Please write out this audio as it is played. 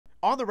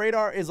On the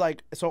Radar is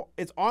like, so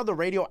it's on the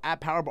radio at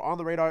Power, but On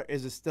the Radar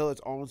is still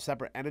its own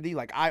separate entity.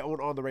 Like I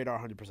own On the Radar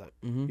 100%.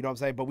 You know what I'm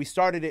saying? But we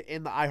started it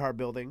in the iHeart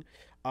building,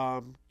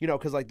 you know,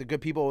 because like the good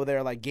people over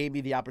there like gave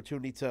me the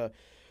opportunity to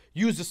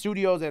use the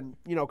studios and,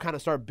 you know, kind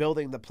of start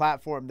building the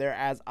platform there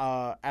as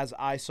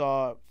I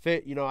saw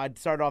fit. You know, I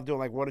started off doing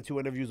like 1 or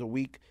 2 interviews a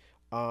week.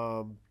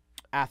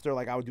 After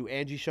like I would do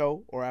Angie's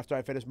show or after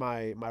I finished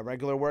my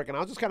regular work, and I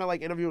was just kind of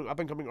like interviewing up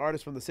and coming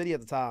artists from the city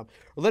at the time.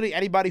 Or literally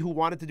anybody who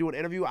wanted to do an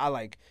interview,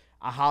 I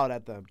hollered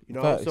at them, you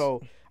know. Thanks.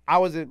 So I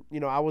wasn't.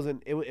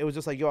 It was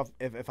just like, yo,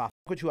 if I fuck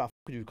with you, I fuck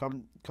with you.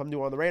 Come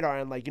do On the Radar,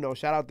 and like, you know,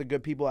 shout out the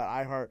good people at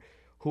iHeart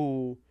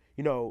who,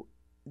 you know,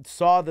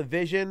 saw the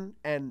vision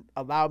and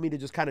allowed me to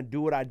just kind of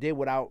do what I did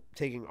without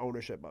taking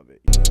ownership of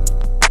it.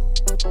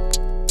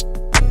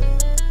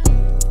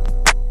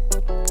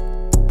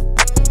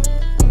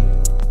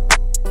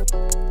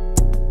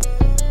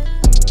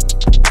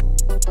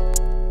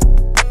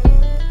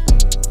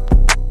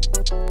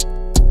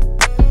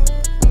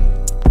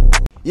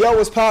 Yo,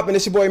 what's poppin'?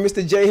 It's your boy,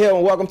 Mr. J Hill,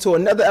 and welcome to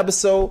another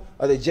episode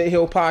of the J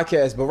Hill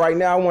Podcast. But right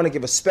now, I want to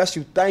give a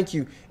special thank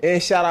you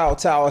and shout out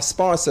to our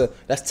sponsor,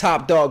 that's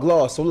Top Dog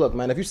Law. So look,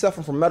 man, if you're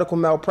suffering from medical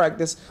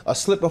malpractice, a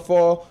slip and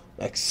fall,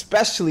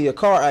 especially a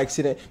car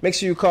accident, make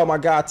sure you call my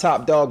guy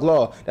Top Dog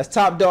Law. That's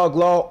Top Dog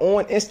Law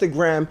on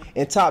Instagram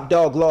and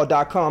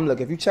topdoglaw.com.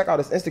 Look, if you check out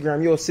his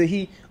Instagram, you'll see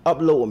he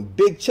uploading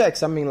big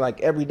checks. I mean, like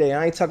every day.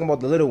 I ain't talking about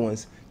the little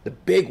ones. The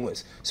big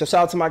ones. So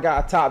shout out to my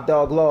guy, Top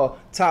Dog Law,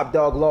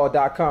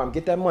 topdoglaw.com.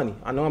 Get that money.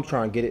 I know I'm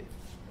trying to get it.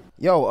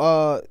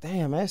 Yo,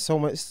 damn, man, so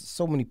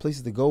many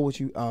places to go with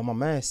you. My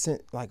man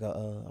sent like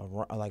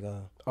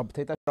I'll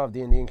take that off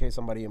D&D in case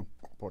somebody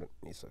important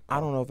needs to.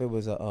 I don't know if it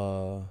was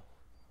a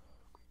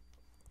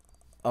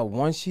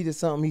one sheet or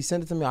something. He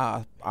sent it to me.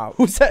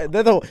 Who said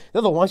they're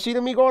the one sheet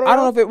of me going around? I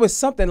don't know if it was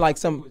something like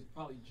some. It was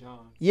probably John.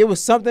 Yeah, it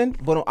was something,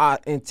 but I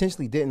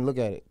intentionally didn't look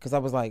at it because I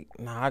was like,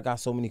 nah, I got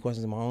so many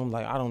questions in my own.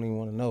 Like, I don't even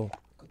want to know.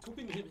 Two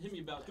people hit me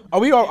about. Are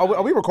we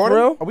recording?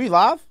 For real? Are we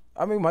live?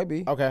 I mean, might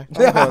be. Okay.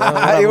 We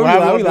live.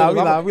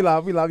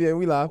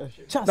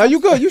 No, you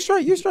good. You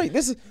straight.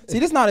 This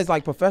not as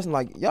like professional.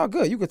 Like, y'all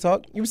good. You could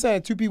talk. You were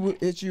saying 2 people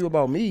hit you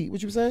about me.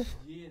 What you were saying?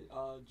 Yeah,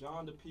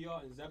 John the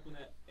PR and Zeppelin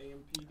at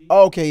AMPD.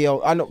 Oh, okay,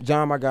 yo. I know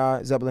John, my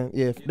guy, Zeppelin.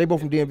 Yeah, they both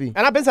from DMV.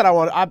 And I've been said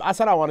I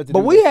said I wanted to. But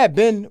do we this. had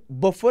been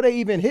before they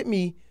even hit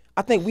me.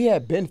 I think we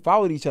had been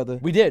followed each other.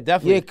 We did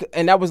definitely. Yeah,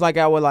 and that was like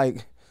our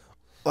like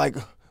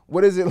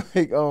what is it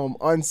like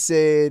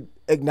unsaid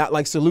not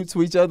like salute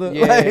to each other.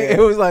 Yeah, like, yeah. It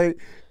was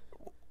like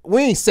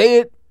we ain't say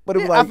it, but it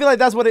was like I feel like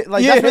that's what it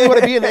like. That's really what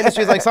it be in the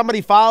industry. Is like somebody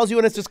follows you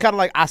and it's just kind of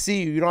like I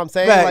see you. You know what I'm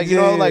saying? Fact, like you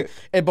know, like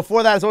and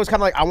before that it's always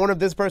kind of like I wonder if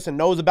this person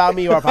knows about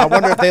me or if I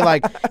wonder if they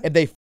like if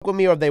they fuck with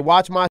me or if they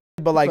watch my.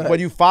 But like when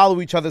you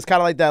follow each other, it's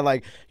kind of like that.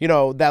 Like you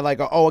know that like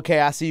oh okay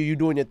I see you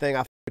doing your thing. I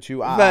fuck with you.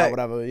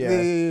 Whatever.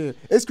 Yeah.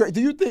 It's great.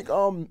 Do you think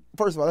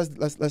first of all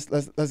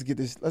let's get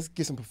this. Let's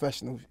get some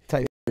professional.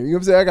 Type. You know what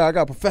I'm saying? I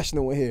got a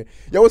professional in here.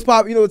 Yo, what's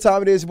pop? You know what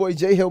time it is? Your boy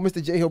J Hill,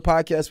 Mr. J Hill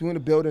Podcast. We in the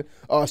building.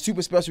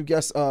 Super special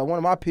guest. One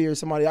of my peers,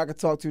 somebody I could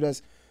talk to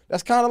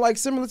that's kind of like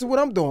similar to what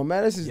I'm doing,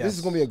 man. This is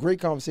gonna be a great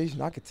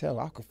conversation. I could tell.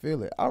 I could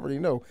feel it. I already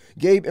know.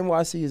 Gabe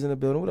NYC is in the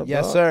building. What up,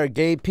 Yes, dog? sir.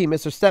 Gabe P.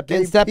 Mr. Step in,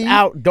 Gabe step P.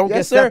 out. Don't Yes,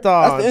 get stepped sir.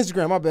 on. That's the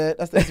Instagram. My bad.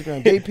 That's the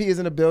Instagram. Gabe P is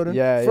in the building.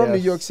 From New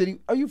York City.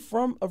 Are you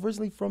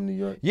originally from New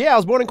York? Yeah, I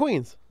was born in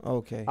Queens.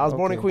 Okay. I was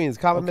born in Queens.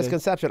 Common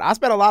misconception. I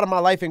spent a lot of my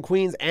life in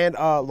Queens and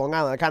Long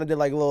Island. I kind of did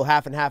like a little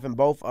half and half in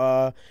both.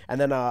 And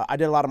then I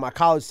did a lot of my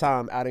college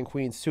time out in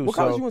Queens too. What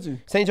college you went to?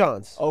 St.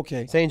 John's.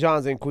 Okay. St.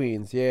 John's in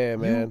Queens. Yeah,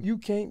 man. You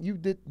came. You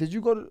did. Did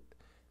you go to?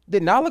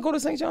 Did Nyla go to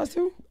St. John's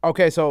too?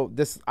 Okay, so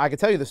I can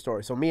tell you the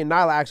story. So me and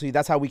Nyla actually,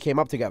 that's how we came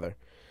up together.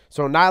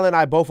 So Nyla and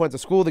I both went to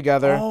school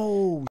together.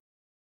 Oh.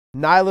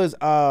 Nyla's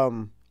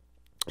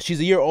she's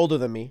a year older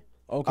than me.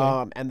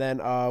 Okay. And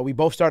then we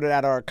both started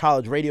at our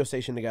college radio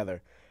station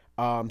together.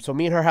 So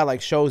me and her had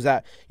like shows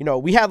that, you know,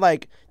 we had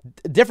like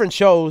different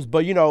shows,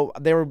 but you know,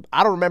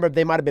 I don't remember if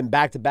they might've been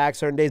back to back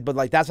certain days, but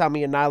like that's how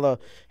me and Nyla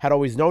had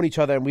always known each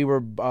other. And we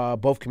were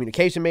both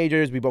communication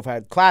majors. We both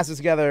had classes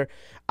together.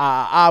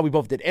 We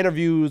both did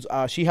interviews.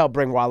 She helped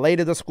bring Wale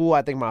to the school,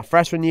 I think my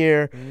freshman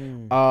year.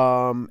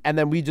 And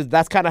then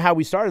that's kind of how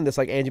we started this.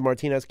 Like Angie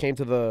Martinez came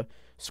to the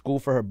school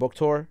for her book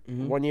tour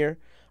one year.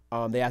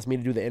 They asked me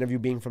to do the interview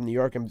being from New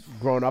York and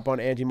growing up on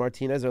Angie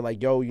Martinez. They're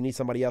like, yo, you need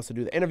somebody else to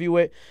do the interview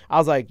with. I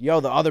was like, yo,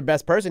 the other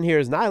best person here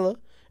is Nyla. And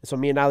so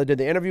me and Nyla did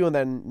the interview, and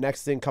then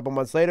next thing, a couple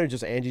months later,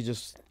 Angie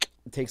just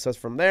takes us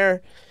from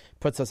there,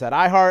 puts us at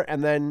iHeart,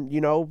 and then, you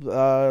know,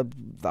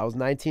 I was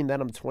 19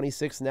 then, I'm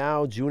 26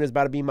 now. June is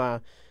about to be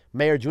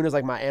June is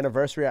like my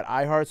anniversary at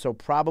iHeart, so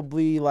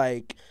probably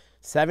like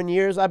 7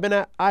 years I've been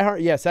at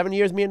iHeart. Yeah, 7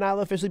 years me and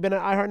Nyla officially been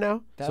at iHeart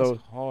now. That's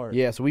hard.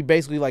 Yeah, so we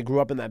basically like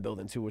grew up in that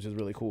building too, which is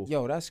really cool.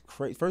 Yo, that's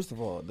crazy. First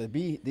of all,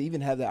 to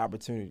even have that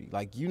opportunity,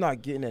 like you're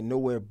not getting that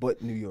nowhere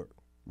but New York.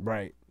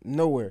 Right.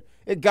 Nowhere.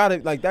 It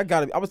gotta like that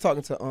gotta be. I was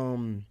talking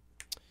to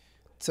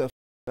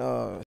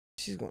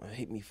she's gonna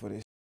hate me for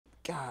this.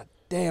 God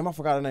damn, I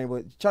forgot her name,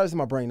 but Charlie's in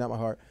my brain, not my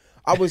heart.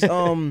 I was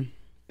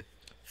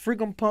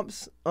Freakum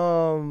Pumps.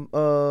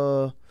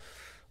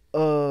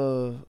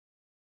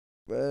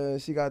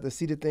 She got the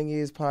See the Thing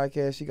Is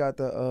podcast. She got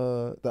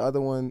the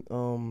other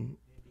one.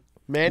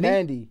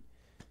 Mandy.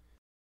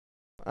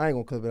 I ain't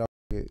gonna clip it out.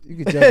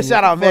 You can jump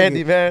Shout out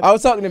Mandy, man. I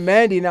was talking to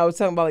Mandy and I was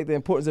talking about like the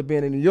importance of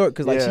being in New York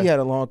because like Yeah. she had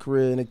a long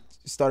career and it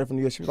started from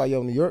New York. She was like,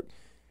 yo, New York,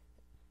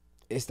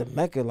 it's the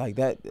Mecca. Like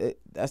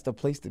that's the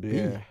place to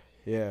be.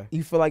 Yeah.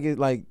 You feel like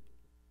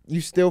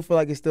you still feel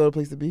like it's still a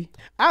place to be?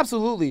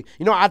 Absolutely.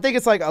 You know, I think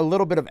it's like a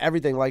little bit of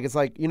everything. Like it's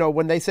like, you know,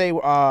 when they say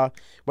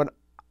when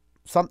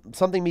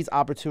something meets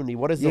opportunity,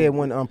 what is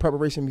when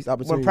preparation meets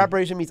opportunity. when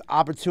preparation meets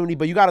opportunity,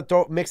 but you got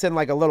to mix in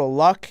like a little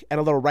luck and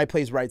a little right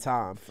place, right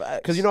time.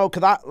 Because you know,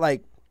 I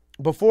like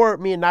before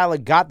me and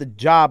Nyla got the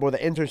job or the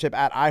internship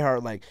at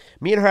iHeart, like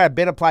me and her had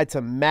been applied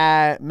to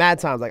mad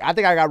times. Like I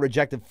think I got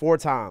rejected 4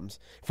 times,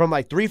 from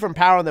like 3 from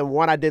Power, and then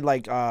 1 I did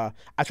like I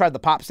tried the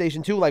pop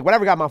station too. Like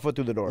whatever got my foot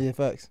through the door. Yeah,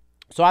 facts.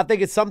 So I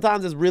think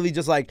sometimes it's really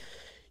just like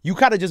you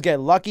kind of just get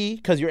lucky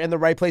because you're in the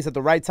right place at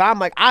the right time.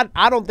 Like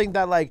I don't think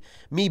that like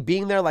me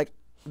being there, like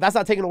that's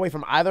not taken away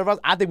from either of us.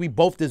 I think we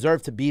both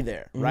deserve to be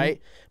there,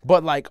 right?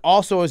 But like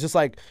also it's just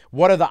like,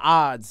 what are the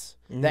odds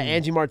that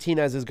Angie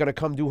Martinez is gonna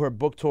come do her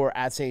book tour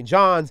at St.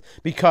 John's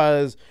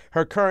because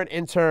her current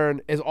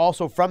intern is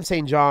also from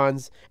St.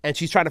 John's and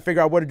she's trying to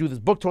figure out where to do this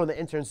book tour, and the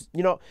interns,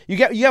 you know, you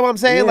get what I'm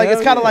saying? Yeah, like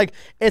it's kind of yeah. like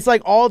it's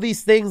like all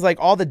these things, like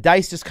all the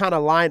dice just kind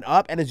of line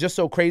up, and it's just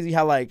so crazy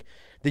how like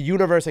the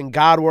universe and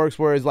God works,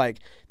 where it's like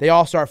they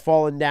all start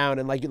falling down,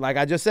 and like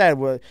I just said,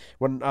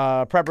 when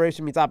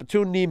preparation meets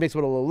opportunity, mixed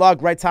with a little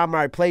luck, right time,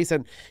 right place,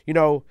 and you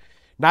know,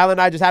 Nyla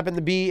and I just happened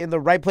to be in the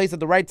right place at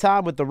the right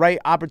time with the right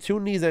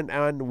opportunities,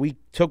 and we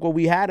took what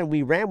we had and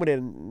we ran with it,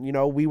 and you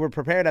know, we were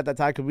prepared at that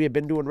time because we had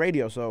been doing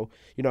radio, so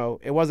you know,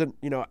 it wasn't,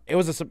 you know, it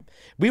was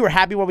we were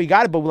happy when we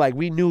got it, but like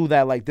we knew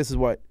that like this is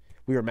what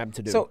we were meant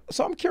to do. So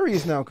I'm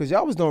curious now because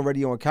y'all was doing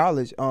radio in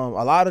college. A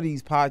lot of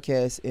these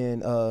podcasts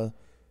and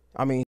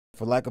I mean,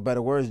 for lack of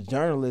better words,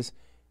 journalists,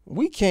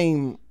 we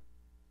came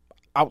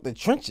out the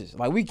trenches.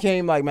 Like we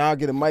came like, man, I'll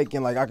get a mic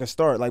and like I can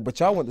start. Like, but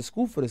y'all went to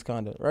school for this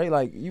kind of, right?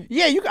 Like you.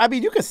 Yeah, I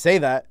mean, you could say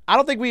that. I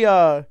don't think we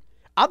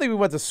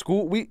went to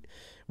school. We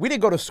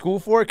didn't go to school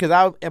for it because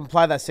I would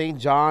imply that St.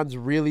 John's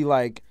really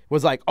like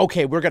was like,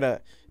 okay, we're gonna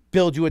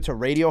build you into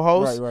radio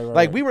host. Right.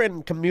 Like we were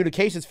in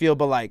communications field,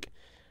 but like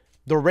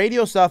the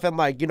radio stuff, and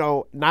like, you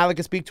know, Nyla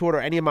can speak to it, or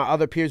any of my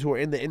other peers who are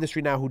in the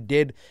industry now who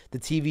did the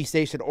TV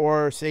station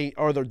or the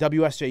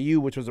WSJU,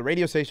 which was a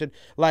radio station,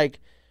 like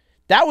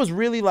that was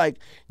really like,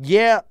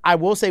 yeah, I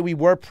will say we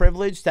were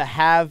privileged to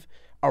have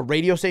a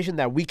radio station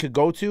that we could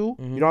go to,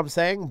 you know what I'm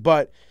saying?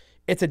 But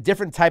it's a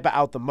different type of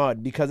out the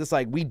mud because it's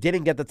like we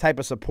didn't get the type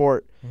of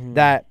support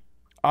that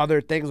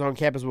other things on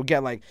campus will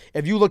get. Like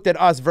if you looked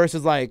at us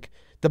versus like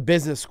the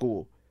business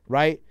school,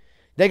 right?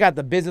 They got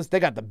the business, they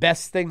got the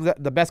best things,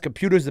 the best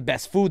computers, the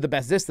best food, the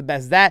best this, the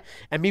best that.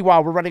 And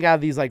meanwhile, we're running out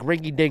of these like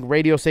rinky-dink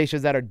radio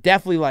stations that are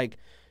definitely like,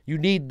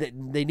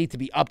 they need to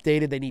be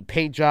updated. They need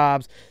paint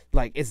jobs.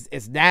 Like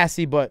it's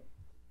nasty, but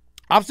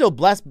I'm still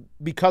blessed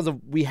because of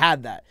we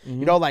had that.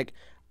 You know, like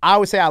I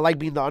always say I like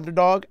being the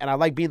underdog, and I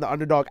like being the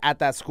underdog at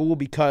that school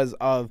because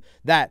of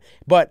that.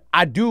 But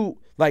I do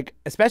like,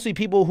 especially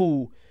people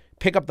who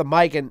pick up the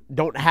mic and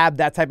don't have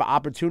that type of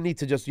opportunity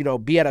to just, you know,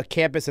 be at a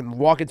campus and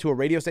walk into a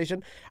radio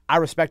station. I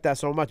respect that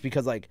so much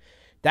because like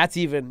that's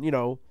even, you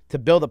know, to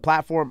build a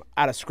platform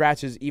out of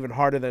scratch is even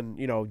harder than,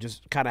 you know,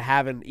 just kind of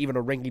having even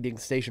a rinky-dink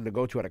station to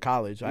go to at a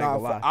college. I ain't gonna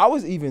lie. I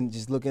was even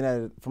just looking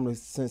at it from the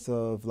sense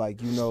of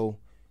like, you know,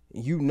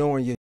 you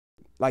knowing your,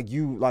 like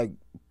you like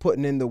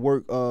putting in the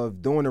work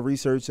of doing the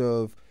research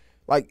of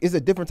like, it's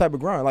a different type of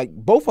grind. Like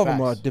both of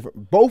them are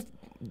different. Both,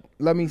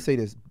 let me say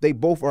this, they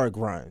both are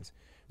grinds.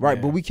 Right,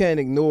 but we can't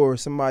ignore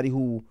somebody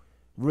who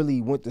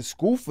really went to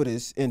school for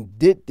this and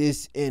did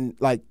this and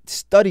like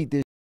studied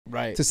this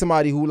to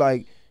somebody who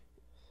like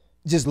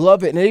just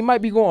love it, and they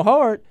might be going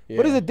hard,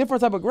 but it's a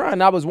different type of grind.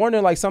 And I was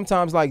wondering, like,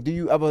 sometimes, like, do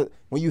you ever,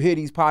 when you hear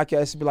these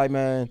podcasts, be like,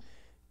 man,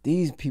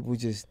 these people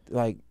just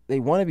like they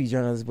want to be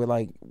journalists, but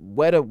like,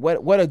 where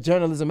the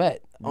journalism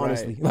at?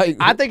 Honestly, like,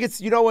 I think it's,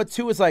 you know what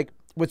too, it's like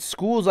with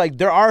schools, like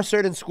there are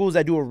certain schools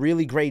that do a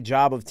really great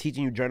job of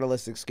teaching you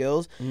journalistic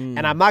skills,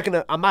 and I'm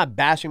not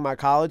bashing my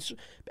college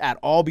at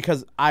all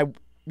because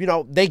you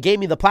know, they gave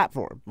me the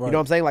platform. You know what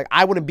I'm saying? Like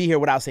I wouldn't be here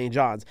without St.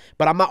 John's,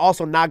 but I'm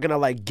also not gonna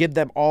like give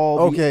them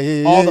all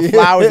the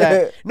flowers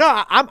that.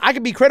 No, I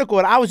can be critical,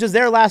 and I was just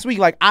there last week.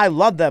 Like I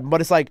love them, but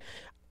it's like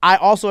I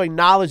also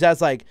acknowledge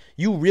that's like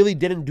you really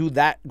didn't do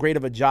that great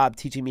of a job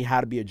teaching me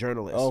how to be a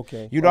journalist.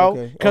 You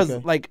know,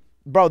 because like.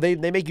 Bro, they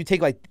make you take,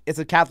 like, it's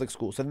a Catholic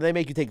school, so they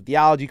make you take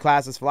theology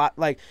classes,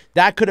 like,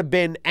 that could have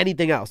been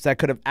anything else that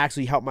could have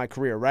actually helped my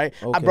career, right?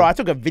 Bro, I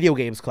took a video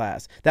games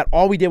class that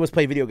all we did was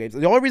play video games.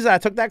 The only reason I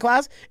took that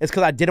class is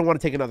because I didn't want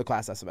to take another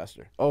class that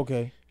semester. You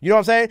know what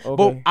I'm saying?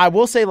 But I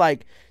will say,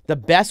 like, the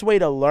best way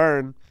to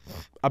learn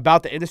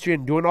about the industry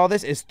and doing all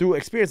this is through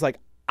experience. Like,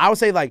 I would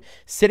say like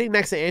sitting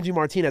next to Angie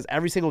Martinez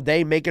every single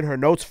day, making her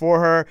notes for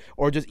her,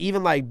 or just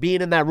even like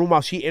being in that room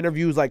while she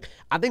interviews. Like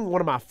I think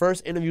one of my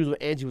first interviews with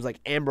Angie was like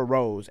Amber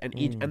Rose and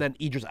then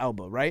Idris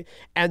Elba, right?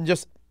 And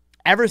just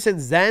ever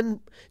since then,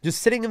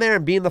 just sitting in there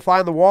and being the fly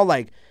on the wall,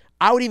 like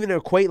I would even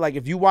equate like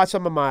if you watch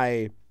some of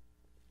my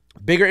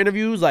bigger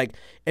interviews, like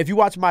if you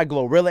watch my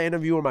Glorilla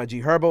interview or my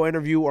G Herbo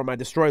interview or my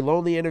Destroy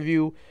Lonely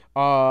interview,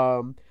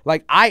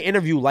 like I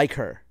interview like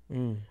her.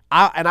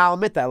 I'll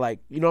admit that, like,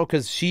 you know,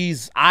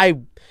 because I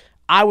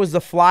was the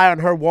fly on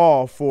her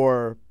wall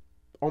for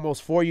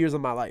almost 4 years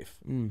of my life.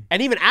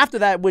 And even after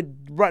that, with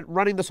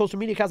running the social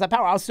media accounts at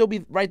Power, I'll still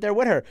be right there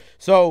with her.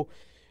 So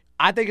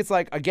I think it's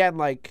like, again,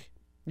 like,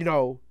 you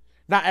know,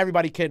 not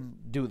everybody can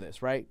do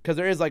this, right? Because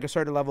there is like a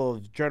certain level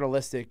of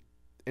journalistic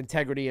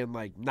integrity and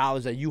like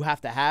knowledge that you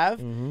have to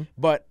have.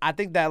 But I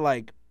think that,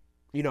 like,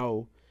 you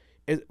know,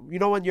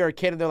 when you're a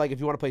kid and they're like, if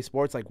you want to play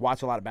sports, like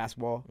watch a lot of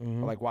basketball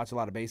or like watch a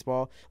lot of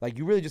baseball. Like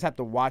you really just have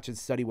to watch and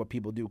study what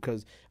people do.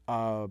 Because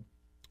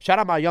shout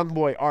out my young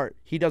boy Art.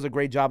 He does a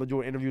great job of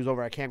doing interviews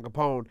over at Cam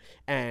Capone.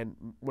 And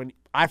when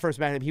I first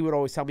met him, he would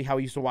always tell me how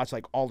he used to watch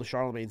like all the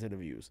Charlemagne's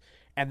interviews.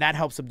 And that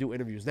helps him do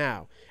interviews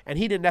now. And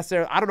he didn't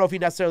necessarily, I don't know if he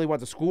necessarily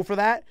went to school for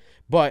that,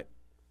 but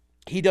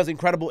he does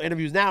incredible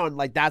interviews now. And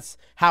like that's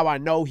how I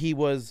know he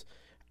was,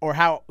 or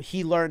how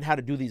he learned how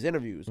to do these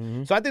interviews.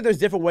 So I think there's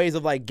different ways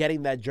of like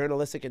getting that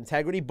journalistic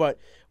integrity. But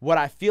what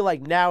I feel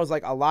like now is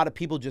like a lot of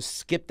people just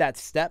skip that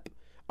step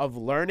of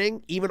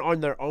learning even on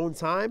their own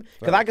time.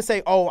 Because I could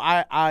say, oh,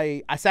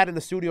 I sat in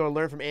the studio and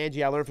learned from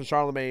Angie, I learned from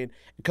Charlemagne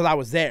because I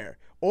was there.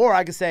 Or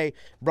I could say,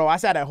 bro, I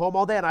sat at home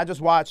all day and I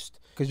just watched.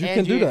 Because you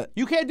Angie. can do that.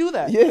 You can't do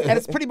that. Yeah. And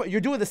it's pretty much, you're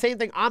doing the same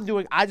thing I'm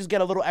doing. I just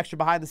get a little extra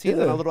behind the scenes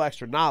and a little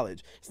extra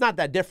knowledge. It's not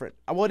that different.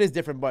 Well, it is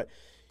different, but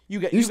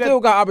you still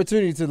got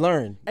opportunity to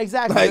learn.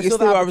 Exactly. Like, it's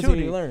still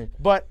opportunity to learn.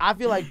 But I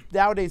feel like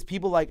nowadays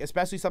people, like,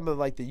 especially some of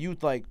like the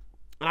youth, like,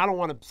 and I don't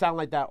want to sound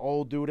like that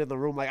old dude in the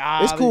room, like,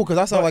 it's cool because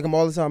I sound like him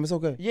all the time. It's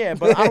okay. Yeah,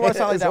 but I don't want to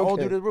sound like that okay. old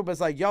dude in the room. But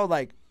it's like, yo,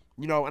 like,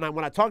 you know, and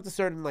when I talk to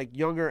certain like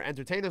younger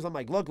entertainers, I'm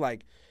like, look,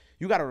 like,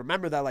 you got to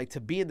remember that, like, to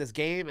be in this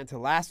game and to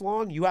last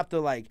long, you have to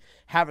like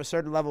have a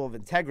certain level of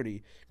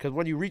integrity. Because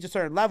when you reach a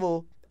certain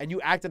level and you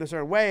act in a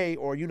certain way,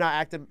 or you're not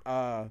acting,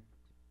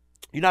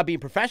 you're not being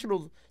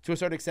professional to a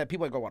certain extent,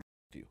 people are going to want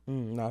to you.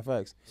 Nah,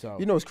 facts. So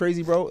you know what's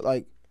crazy, bro?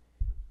 Like,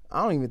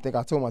 I don't even think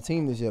I told my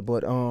team this yet,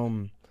 but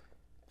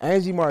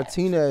Angie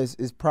Martinez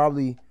is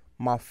probably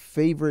my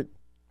favorite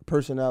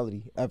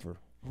personality ever.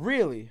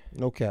 Really?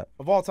 No cap.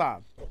 Of all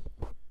time?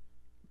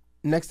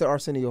 Next to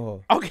Arsenio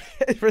Hall. Okay.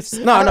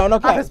 No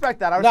cap. I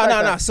respect that.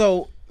 No.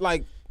 So,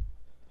 like,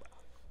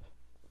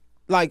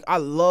 I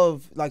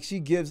love, like, she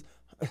gives,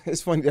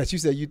 it's funny that you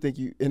said you think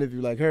you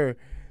interview like her.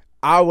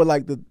 I would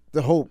like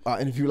the hope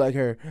I interview like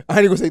her. I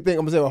ain't gonna say think,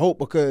 I'm gonna say hope,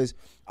 because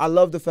I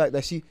love the fact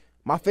that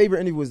my favorite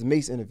interview was the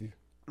Mace interview.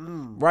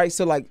 Right?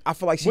 So, like, I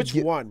feel like Which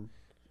one?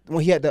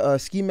 When he had the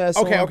ski mask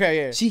on.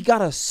 Okay, yeah. She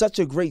got such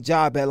a great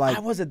job at, like.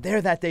 I wasn't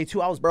there that day,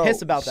 too. I was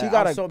pissed about that.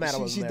 I was so mad I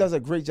wasn't She there. does a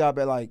great job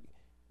at, like,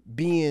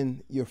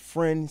 being your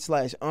friend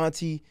 /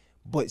 auntie,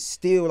 but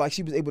still, like,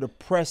 she was able to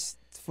press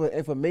for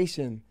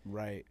information.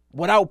 Right.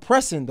 Without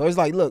pressing, though. It's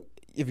like, look,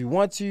 if you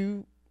want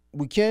to,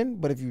 we can,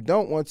 but if you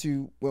don't want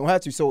to, we don't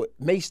have to. So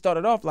Mace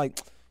started off like,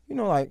 you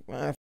know, like,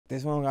 man, f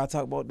this one, I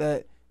talk about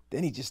that.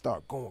 Then he just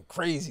started going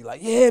crazy,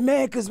 like, yeah,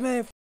 man, because,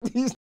 man,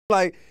 he's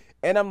like,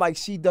 and I'm like,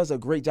 she does a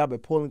great job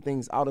at pulling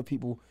things out of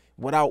people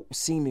without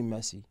seeming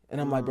messy.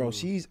 And I'm like, bro,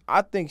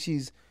 I think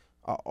she's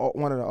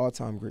one of the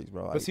all-time greats,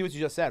 bro. Like, but see what you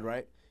just said,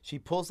 right? She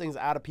pulls things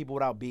out of people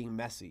without being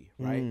messy,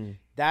 right?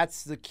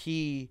 That's the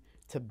key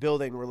to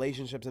building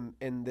relationships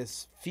in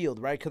this field,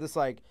 right? Because it's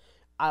like,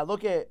 I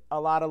look at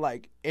a lot of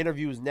like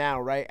interviews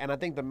now, right? And I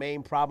think the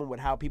main problem with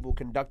how people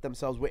conduct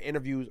themselves with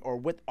interviews or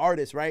with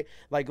artists, right?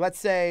 Like, let's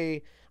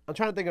say, I'm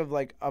trying to think of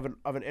like of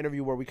an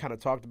interview where we kind of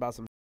talked about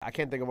some. I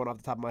can't think of one off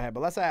the top of my head,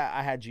 but let's say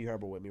I had G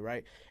Herbo with me,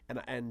 right?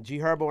 And G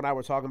Herbo and I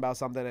were talking about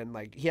something, and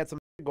like he had some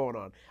going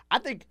on. I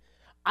think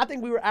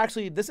we were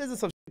actually, this isn't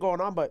some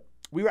going on, but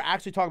we were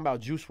actually talking about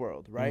Juice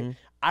WRLD, right?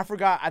 I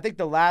forgot. I think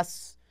the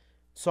last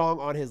song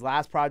on his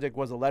last project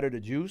was A Letter to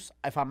Juice,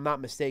 if I'm not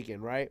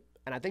mistaken, right?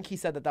 And I think he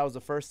said that was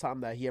the first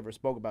time that he ever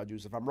spoke about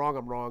Juice. If I'm wrong,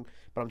 I'm wrong,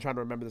 but I'm trying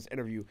to remember this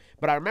interview.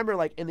 But I remember,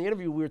 like, in the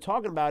interview, we were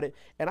talking about it,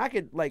 and I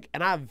could, like,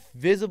 and I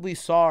visibly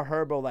saw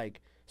Herbo,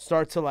 like,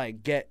 start to,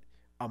 like, get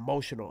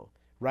emotional,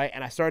 right?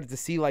 And I started to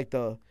see, like,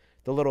 the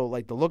little,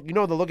 like, the look, you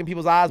know, the look in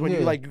people's eyes when you,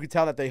 like, you could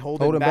tell that they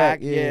hold him back.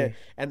 Yeah.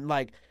 And,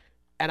 like,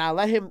 and I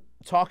let him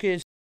talk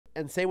his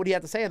and say what he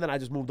had to say, and then I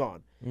just moved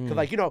on. Because,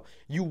 like, you know,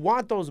 you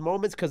want those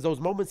moments because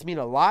those moments mean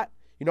a lot.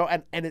 You know,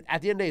 and at the end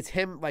of the day, it's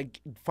him, like,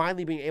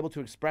 finally being able to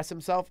express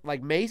himself,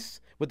 like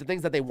Mace, with the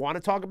things that they want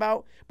to talk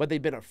about, but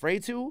they've been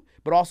afraid to.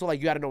 But also, like,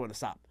 you got to know when to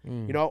stop,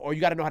 you know, or you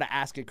got to know how to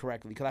ask it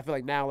correctly. Because I feel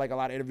like now, like, a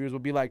lot of interviews will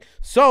be like,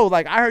 so,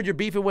 like, I heard you're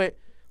beefing with,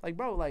 like,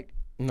 bro, like.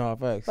 No,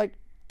 facts. Like,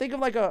 think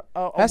of, like, a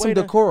have some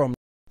decorum.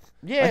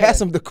 Yeah. Like, have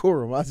some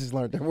decorum. I just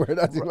learned that word.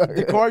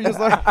 Decorum, you just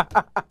learned?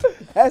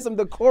 Have some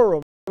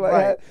decorum. Like,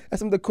 Right. have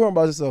some decorum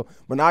about yourself.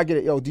 But now I get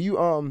it. Yo, do you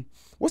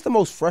what's the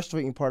most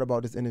frustrating part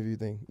about this interview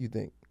thing, you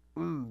think?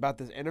 About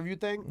this interview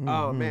thing? Mm-hmm.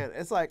 Oh, man.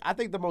 It's like, I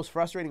think the most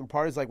frustrating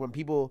part is like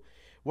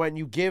when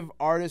you give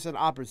artists an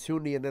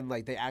opportunity and then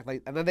like they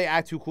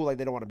act too cool like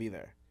they don't want to be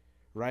there.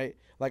 Right?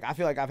 Like, I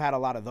feel like I've had a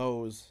lot of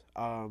those.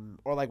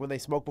 Or like when they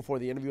smoke before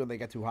the interview and they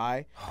get too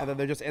high and then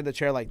they're just in the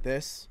chair like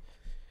this.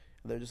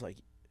 And they're just like,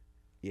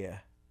 yeah.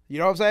 You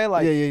know what I'm saying?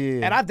 Like,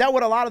 Yeah. And I've dealt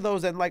with a lot of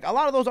those, and like a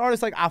lot of those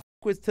artists, like I fuck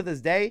with to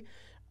this day,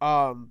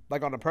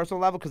 like on a personal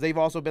level, because they've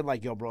also been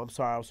like, yo, bro, I'm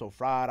sorry, I was so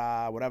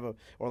fried, whatever,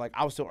 or like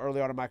I was still early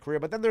on in my career.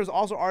 But then there's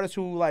also artists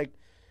who like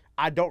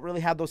I don't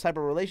really have those type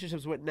of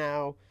relationships with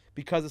now,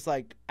 because it's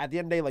like at the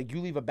end of the day, like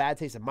you leave a bad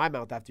taste in my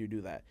mouth after you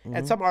do that.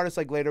 And some artists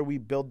like later we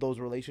build those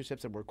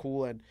relationships and we're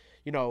cool, and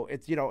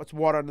it's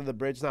water under the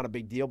bridge, it's not a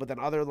big deal. But then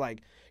other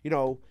like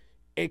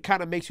it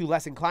kind of makes you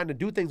less inclined to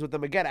do things with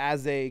them again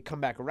as they come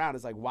back around.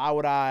 It's like, why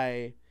would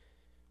I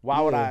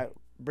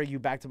bring you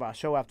back to my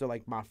show after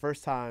like my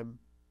first time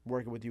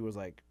working with you was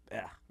like,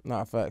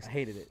 Nah, facts. I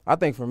hated it. I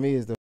think for me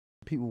is the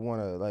people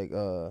want to like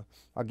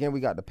again, we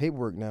got the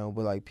paperwork now,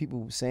 but like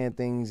people saying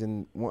things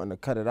and wanting to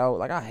cut it out.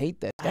 Like, I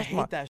hate that. I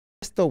hate that.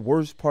 That's the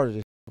worst part of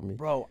this for me.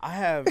 Bro, I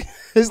have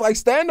It's like,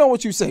 stand on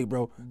what you say,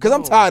 bro, because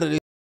I'm tired of this.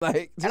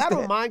 Like, and I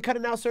don't mind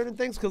cutting out certain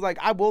things, because like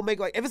I will make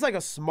like, if it's like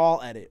a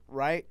small edit,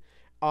 right?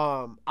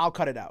 I'll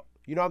cut it out.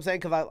 You know what I'm saying?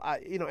 Because I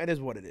it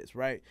is what it is,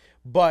 right?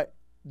 But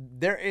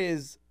there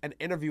is an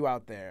interview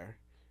out there,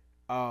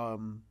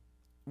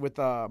 with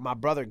my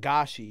brother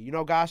Gashi. You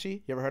know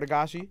Gashi? You ever heard of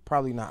Gashi?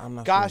 Probably not. I'm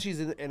not sure. Gashi's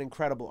an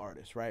incredible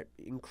artist, right?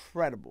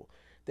 Incredible.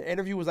 The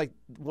interview was like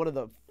one of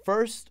the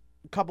first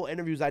couple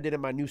interviews I did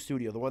in my new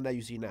studio, the one that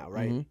you see now,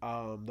 right?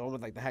 The one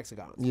with like the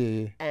hexagons.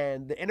 Yeah.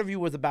 And the interview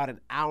was about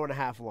an hour and a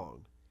half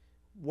long.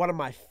 One of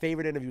my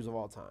favorite interviews of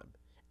all time.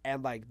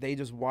 And like they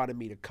just wanted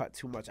me to cut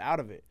too much out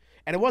of it.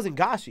 And it wasn't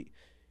Gashi.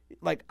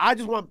 Like, I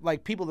just want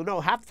like people to know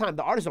half the time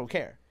the artists don't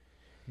care.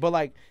 But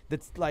like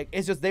it's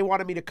just they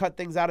wanted me to cut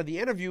things out of the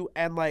interview,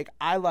 and like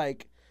I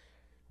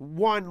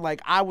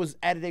was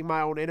editing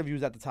my own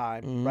interviews at the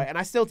time, right? And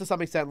I still to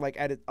some extent like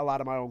edit a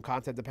lot of my own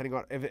content depending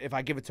on if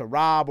I give it to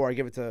Rob or I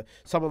give it to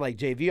someone like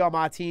JV on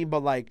my team.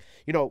 But like,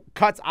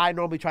 cuts, I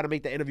normally try to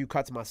make the interview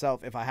cuts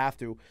myself if I have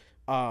to.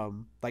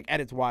 Like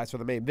edits wise for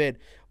the main vid,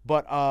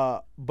 but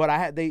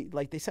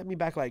they sent me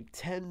back like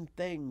 10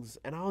 things,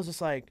 and I was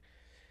just like,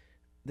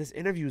 this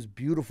interview is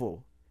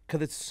beautiful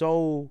because it's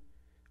so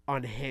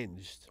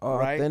unhinged,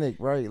 right? Authentic,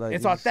 right? Like,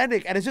 it's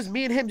authentic, and it's just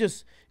me and him.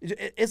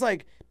 It's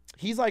like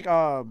he's like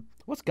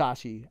what's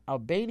Gashi,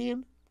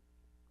 Albanian?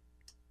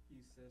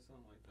 He said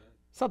something like that.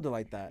 Something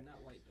like that.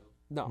 Not white though.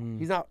 No,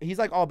 he's not. He's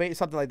like Albanian,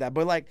 something like that.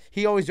 But like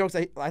he always jokes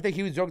that I think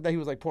he was joking that he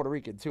was like Puerto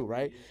Rican too,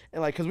 right?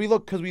 And like because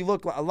we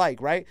look alike,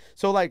 right?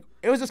 So like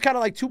it was just kind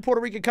of like two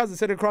Puerto Rican cousins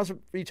sitting across from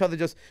each other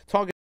just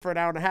talking for an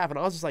hour and a half, and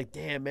I was just like,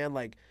 damn, man,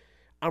 like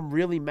I'm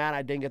really mad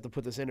I didn't get to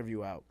put this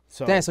interview out.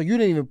 So damn, so you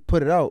didn't even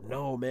put it out?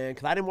 No, man,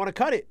 because I didn't want to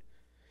cut it.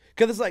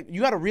 Because it's like,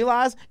 you got to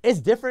realize it's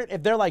different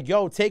if they're like,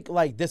 yo, take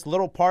like this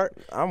little part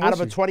out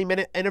of a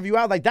 20-minute interview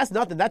out. Like, that's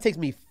nothing. That takes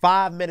me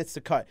 5 minutes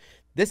to cut.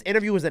 This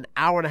interview was an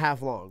hour and a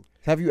half long.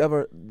 Have you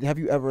ever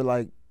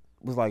like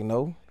was like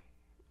no?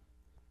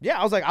 Yeah,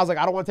 I was like, I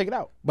don't want to take it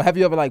out. But have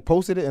you ever like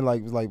posted it and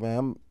like was like,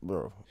 man,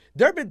 bro?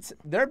 There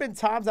have been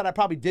times that I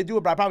probably did do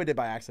it, but I probably did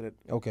by accident.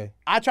 Okay.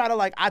 I try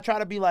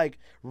to be like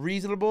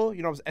reasonable,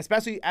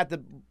 especially at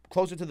the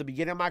closer to the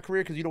beginning of my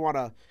career, because you don't want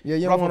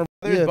to ruffle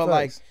feathers. But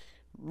like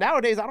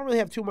nowadays, I don't really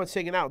have too much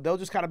taken out. They'll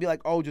just kind of be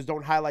like, oh, just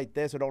don't highlight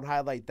this or don't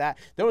highlight that.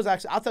 There was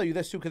actually, I'll tell you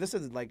this too, because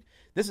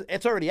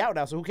it's already out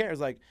now, so who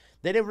cares? Like,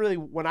 they didn't really,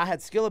 when I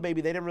had Skilla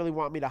Baby, they didn't really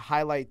want me to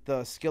highlight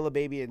the Skilla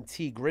Baby and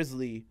T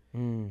Grizzly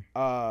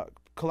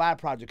collab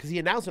project, because he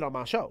announced it on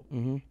my show.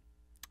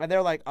 And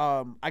they're like,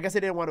 I guess they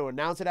didn't want to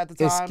announce it at the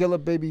time. Is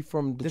Skilla Baby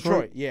from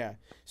Detroit? Yeah.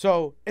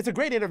 So it's a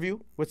great interview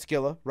with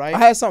Skilla, right? I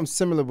had something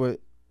similar, but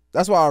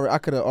that's why I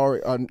could have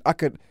already,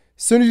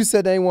 as soon as you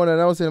said they didn't want to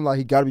announce it, I'm like,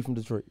 he got to be from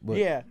Detroit. But.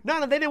 Yeah. No,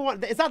 they didn't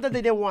want, it's not that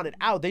they didn't want it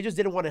out. They just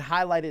didn't want it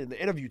highlighted in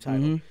the interview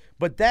title.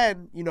 But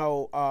then,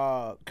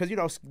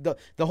 because, the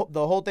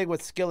whole thing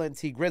with Skilla and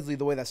T Grizzly,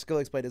 the way that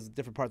Skilla explained is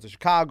different parts of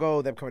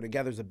Chicago, them coming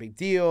together is a big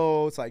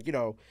deal. It's like,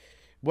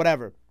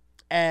 whatever.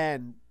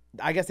 And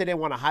I guess they didn't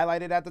want to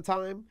highlight it at the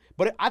time,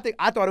 but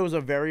I thought it was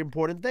a very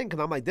important thing, because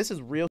I'm like, this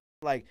is real.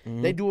 Like,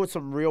 they doing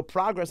some real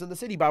progress in the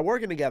city by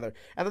working together.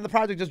 And then the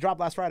project just dropped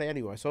last Friday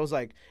anyway. So it was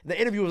like, the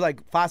interview was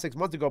like 5-6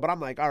 months ago, but I'm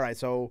like, all right,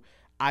 so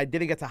I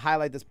didn't get to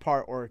highlight this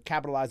part or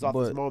capitalize off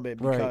this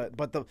moment,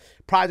 but the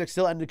project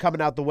still ended coming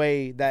out the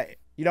way that,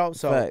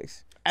 so.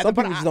 Facts. Some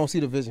people just don't see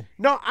the vision.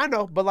 No, I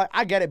know, but like,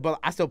 I get it, but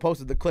I still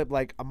posted the clip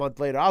like a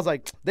month later. I was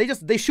like,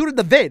 they shooted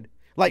the vid.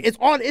 Like, it's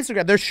on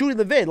Instagram. They're shooting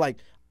the vid. Like,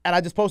 and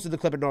I just posted the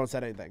clip and no one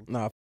said anything.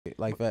 Nah,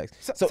 like facts.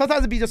 So sometimes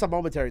it'd be just a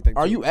momentary thing.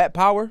 Are you at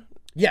Power?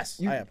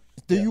 Yes, I am.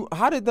 Do you?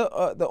 How did the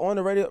on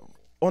the radio?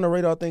 On the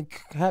Radar thing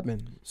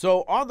happen?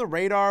 So On the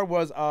Radar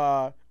was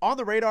On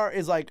the Radar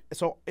is like,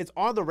 so it's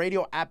on the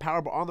radio at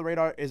Power, but On the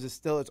Radar is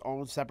still its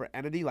own separate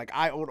entity. Like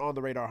I own On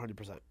the Radar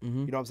 100%. You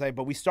know what I'm saying?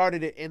 But we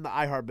started it in the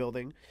iHeart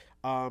building.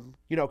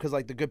 You know, because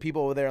like the good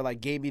people over there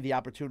like gave me the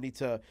opportunity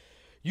to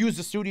use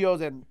the studios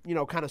and, you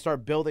know, kind of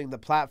start building the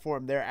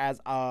platform there as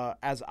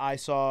I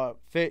saw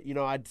fit. You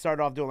know, I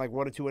started off doing like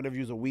 1 or 2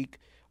 interviews a week.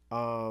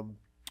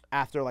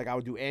 After like I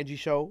would do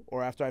Angie's show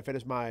or after I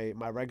finished my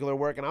regular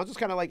work, and I was just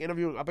kind of like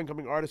interviewing up and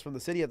coming artists from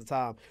the city at the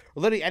time.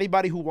 Or literally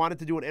anybody who wanted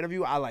to do an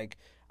interview, I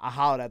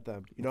hollered at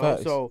them, you know.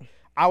 Facts. So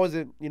I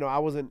wasn't.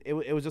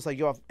 It was just like,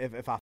 yo,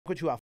 if I fuck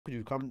with you, I fuck with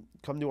you. Come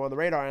do On the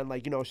Radar, and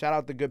like, you know, shout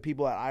out the good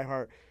people at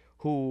iHeart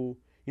who,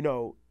 you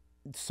know,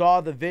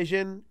 saw the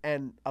vision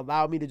and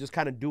allowed me to just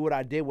kind of do what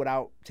I did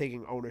without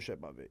taking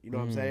ownership of it. You know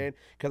what I'm saying?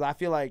 Because I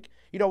feel like,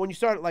 you know, when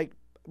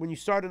you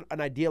start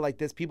an idea like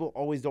this, people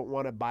always don't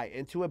want to buy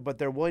into it, but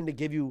they're willing to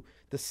give you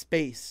the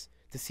space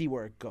to see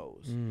where it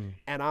goes.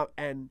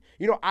 And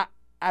you know,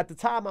 at the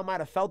time I might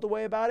have felt the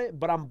way about it,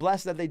 but I'm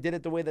blessed that they did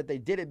it the way that they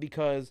did it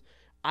because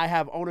I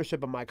have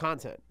ownership of my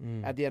content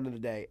at the end of the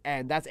day,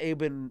 and that's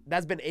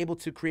been able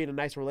to create a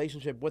nice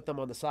relationship with them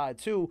on the side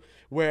too,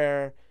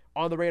 where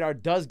On the Radar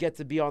does get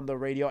to be on the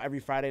radio every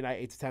Friday night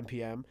 8 to 10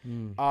 p.m.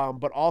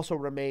 But also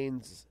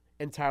remains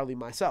entirely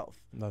myself.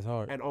 That's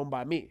hard. And owned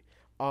by me.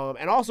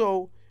 And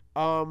also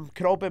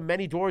could open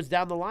many doors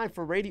down the line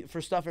for radio, for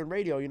stuff in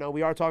radio. You know,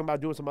 we are talking about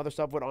doing some other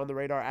stuff with On the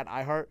Radar at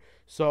iHeart.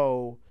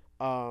 So,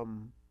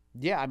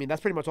 yeah, I mean, that's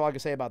pretty much all I can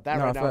say about that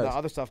right now. The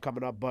other stuff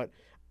coming up, but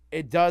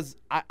it does.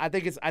 I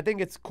think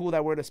it's cool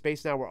that we're in a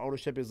space now where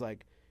ownership is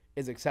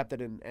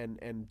accepted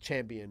and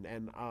championed.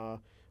 And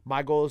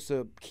my goal is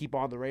to keep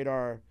On the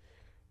Radar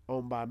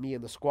owned by me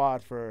and the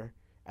squad for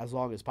as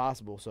long as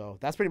possible. So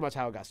that's pretty much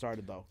how it got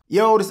started, though.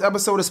 Yo, this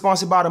episode is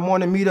sponsored by the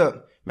Morning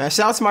Meetup. Man,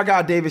 shout out to my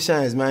guy, David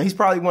Shands, man. He's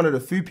probably one of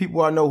the few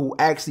people I know who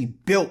actually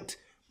built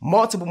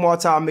multiple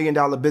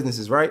multi-million-dollar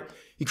businesses, right?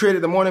 He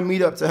created the Morning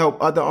Meetup to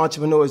help other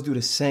entrepreneurs do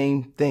the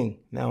same thing.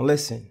 Now,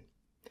 listen,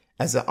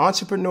 as an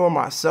entrepreneur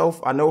myself,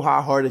 I know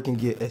how hard it can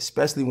get,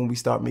 especially when we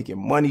start making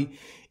money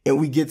and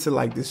we get to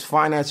like this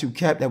financial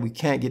cap that we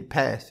can't get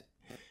past.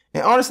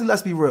 And honestly,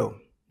 let's be real.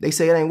 They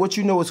say it ain't what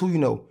you know, it's who you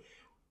know.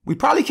 We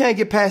probably can't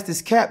get past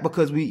this cap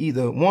because we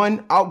either,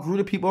 1, outgrew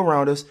the people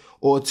around us,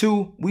 or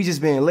 2, we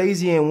just being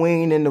lazy and we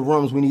ain't in the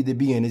rooms we need to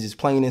be in. It's just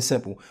plain and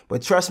simple.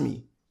 But trust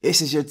me,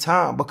 this is your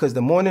time because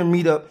the Morning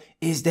Meetup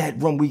is that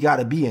room we got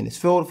to be in. It's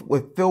filled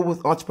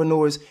with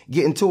entrepreneurs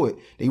getting to it.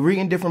 They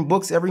reading different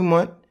books every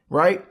month,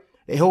 right?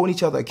 They holding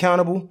each other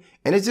accountable.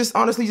 And it's just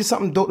honestly just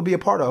something dope to be a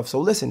part of. So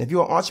listen, if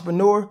you're an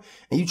entrepreneur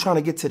and you trying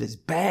to get to this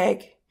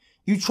bag,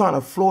 you trying to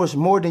flourish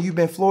more than you've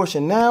been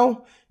flourishing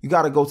now, you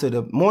got to go to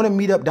the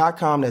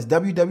morningmeetup.com. That's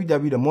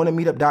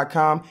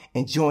www.themorningmeetup.com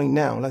and join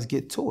now. Let's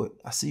get to it.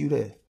 I see you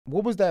there.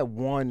 What was that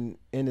one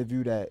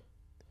interview that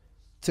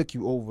took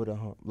you over the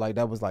hump? Like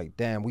that was like,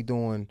 damn, we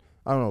doing,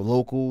 I don't know,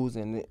 locals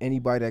and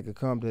anybody that could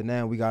come to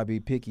now we got to be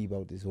picky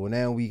about this. Or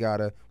now we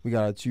gotta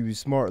choose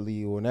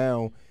smartly. Or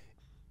now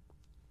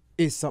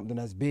it's something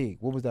that's big.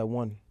 What was that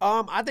one?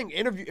 I think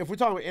if we're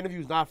talking about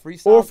interviews, not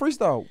freestyle. Or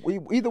freestyle.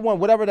 Either one,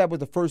 whatever that was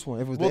the first one.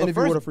 If it was the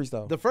interview or the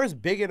freestyle. The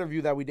first big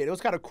interview that we did, it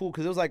was kind of cool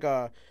because it was like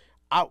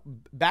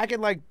back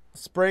in like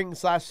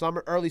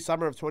spring/summer, early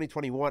summer of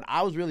 2021,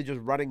 I was really just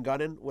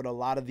gunning with a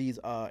lot of these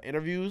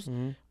interviews.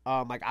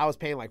 Like I was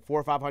paying like $400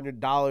 or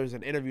 $500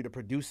 an interview to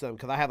produce them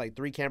because I had like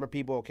 3 camera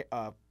people,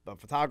 a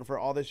photographer,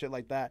 all this shit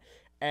like that.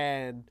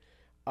 And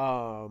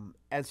so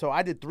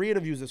I did 3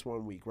 interviews this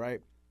one week, right?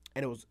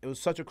 And it was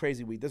such a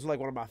crazy week. This was like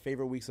one of my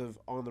favorite weeks of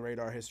On the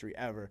Radar history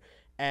ever.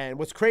 And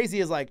what's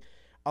crazy is like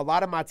a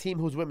lot of my team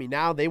who's with me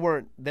now, they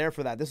weren't there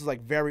for that. This is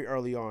like very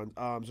early on.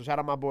 So shout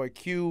out my boy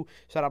Q,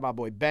 shout out my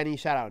boy Benny,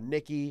 shout out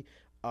Nikki.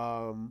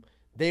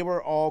 They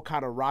were all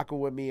kind of rocking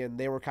with me and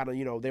they were kind of,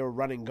 you know, they were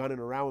gunning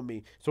around with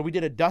me. So we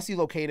did a Dusty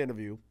Locane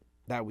interview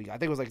that week. I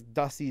think it was like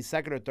Dusty's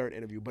second or third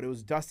interview, but it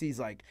was Dusty's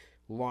like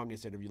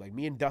longest interview. Like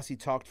me and Dusty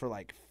talked for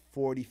like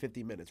 40,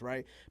 50 minutes,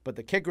 right? But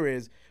the kicker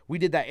is we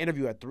did that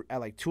interview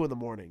at like 2 in the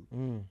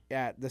morning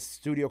at the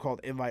studio called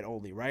Invite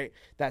Only, right?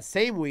 That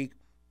same week,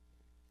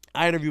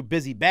 I interviewed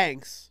Busy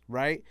Banks,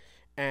 right?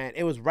 And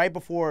it was right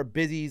before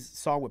Busy's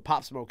song with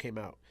Pop Smoke came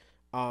out,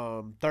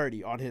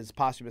 30 on his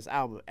posthumous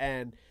album.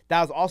 And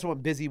that was also when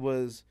Busy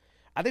was,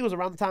 I think it was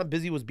around the time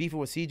Busy was beefing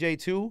with CJ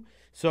too.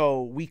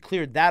 So we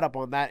cleared that up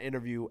on that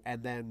interview,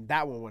 and then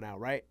that one went out,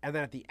 right? And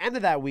then at the end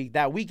of that week,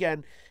 that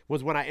weekend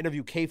was when I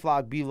interviewed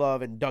K-Flock,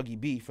 B-Love, and Dougie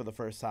B for the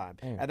first time.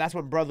 And that's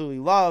when Brotherly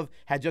Love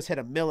had just hit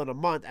 1 million a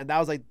month, and that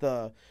was like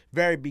the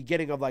very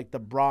beginning of like the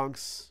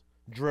Bronx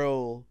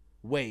drill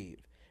wave.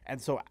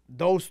 And so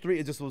those 3,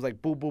 it just was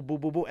like boom, boom, boom,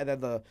 boom, boom. And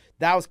then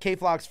that was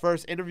K-Flock's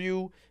first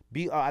interview.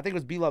 I think it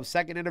was B-Love's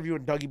second interview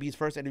and Dougie B's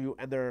first interview,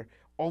 and their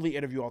only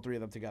interview, all 3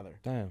 of them together.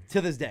 Damn. To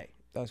this day.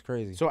 That's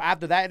crazy. So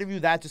after that interview,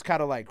 that just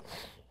kind of like,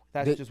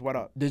 That just went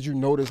up. Did you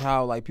notice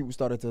how like people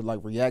started to like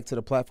react to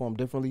the platform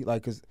differently?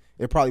 Like, cause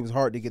it probably was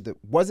hard to get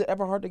was it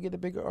ever hard to get the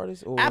bigger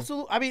artists? Or?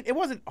 Absolutely. I mean, it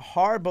wasn't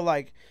hard, but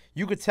like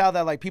you could tell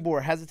that like people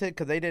were hesitant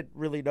because they didn't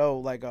really know.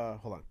 Like,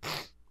 hold on.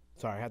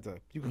 Sorry, I had to.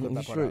 You can clip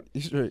that part out.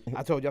 You straight.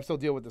 I told you, I'm still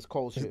dealing with this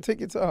cold shit.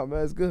 Take your time,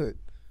 man. It's good.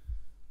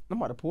 I'm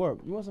about to pour up.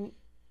 You want some?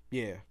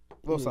 Yeah.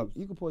 What's up?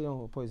 You can pour your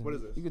own poison. What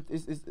is this? You could,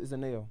 it's a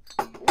nail.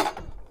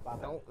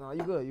 No,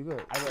 you good. You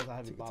good. I realize I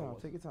have Take your time.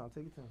 Take your time.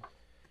 Take your time.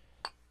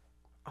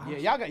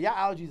 Yeah, y'all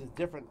allergies is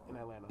different in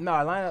Atlanta. No,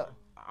 Atlanta.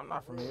 I'm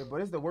not from here,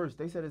 but it's the worst.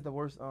 They said it's the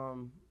worst.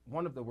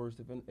 One of the worst,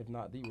 if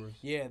not the worst.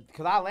 Yeah,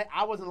 because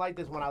I wasn't like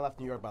this when I left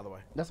New York, by the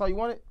way. That's all you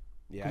wanted?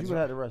 Yeah, you would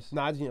have the rest.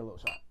 No, I just need a little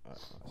shot.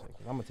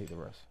 I'm gonna take the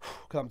rest.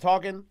 Cause I'm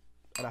talking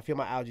and I feel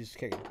my allergies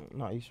kicking.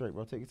 No, you straight,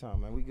 bro. Take your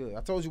time, man. We good.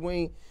 I told you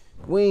we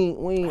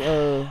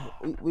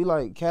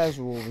like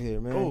casual over here,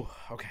 man. Oh,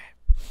 okay.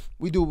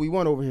 We do what we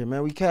want over here,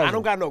 man. We casual. I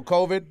don't got no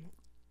COVID.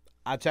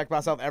 I checked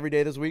myself every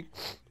day this week.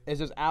 It's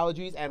just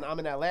allergies, and I'm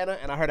in Atlanta,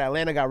 and I heard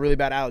Atlanta got really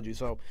bad allergies,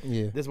 so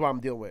yeah, this is what I'm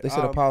dealing with. They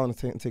said the pollen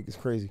intake is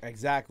crazy.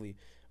 Exactly.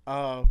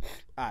 All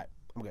right,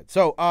 I'm good.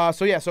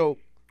 So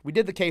we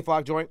did the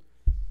K-Flock joint,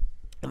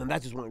 and then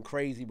that just went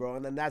crazy, bro.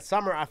 And then that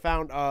summer, I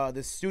found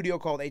this studio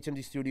called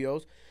HMD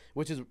Studios,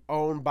 which is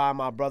owned by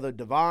my brother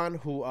Devon,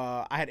 who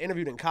I had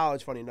interviewed in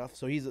college, funny enough.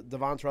 So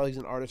Devon Terrell, he's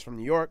an artist from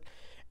New York,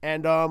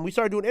 and we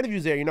started doing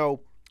interviews there. You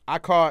know, I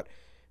caught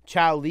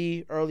Chow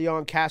Lee early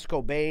on, Cash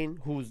Cobain,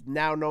 who's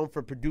now known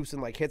for producing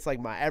like hits like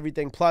My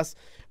Everything. Plus,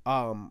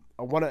 him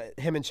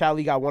and Chow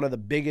Lee got one of the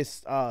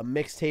biggest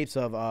mixtapes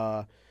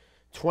of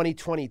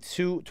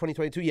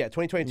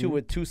 2022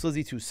 with Too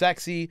Slizzy, Too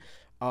Sexy.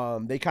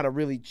 They kind of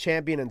really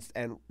championed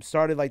and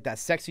started like that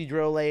sexy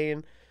drill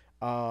lane.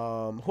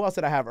 Who else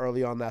did I have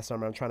early on that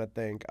summer? I'm trying to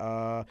think.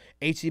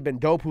 H.E. Been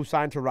Dope, who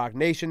signed to Rock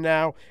Nation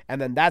now.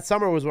 And then that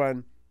summer was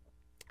when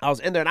I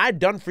was in there, and I had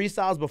done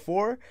freestyles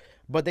before,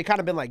 but they kind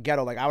of been like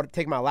ghetto. Like I would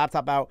take my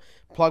laptop out,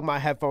 plug my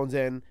headphones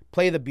in,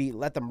 play the beat,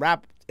 let them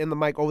rap in the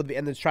mic over the beat,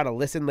 and then try to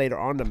listen later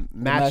on to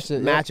match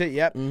it.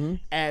 Yep. Mm-hmm.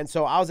 And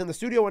so I was in the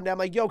studio one day. I'm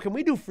like, yo, can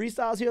we do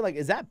freestyles here? Like,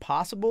 is that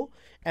possible?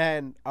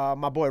 And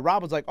my boy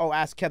Rob was like, oh,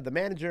 ask Kev, the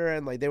manager.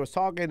 And like they was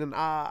talking and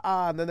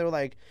and then they were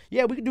like,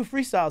 yeah, we can do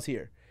freestyles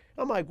here.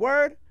 I'm like,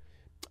 word?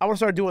 I want to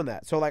start doing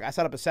that. So like I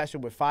set up a session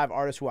with 5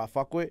 artists who I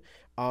fuck with.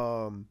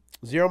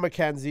 Zero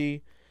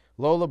McKenzie,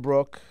 Lola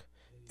Brooke,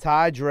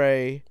 Ty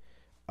Dre.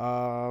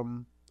 Oh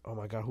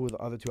my God, who are the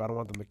other 2? I don't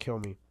want them to kill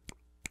me.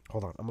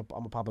 Hold on, I'm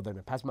gonna pop up there.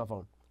 Pass me my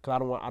phone, cause I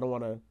don't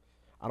want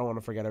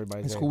to forget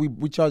everybody's name. It's cool.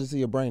 We charge it to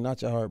your brain,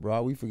 not your heart,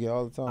 bro. We forget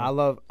all the time. I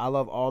love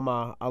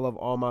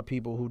all my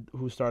people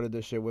who started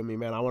this shit with me,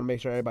 man. I want to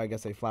make sure everybody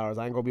gets their flowers.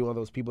 I ain't gonna be one of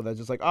those people that's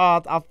just like,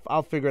 oh,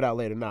 I'll figure it out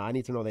later. Nah, I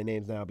need to know their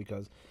names now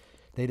because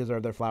they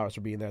deserve their flowers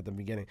for being there at the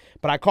beginning.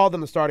 But I called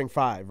them the starting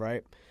 5,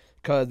 right?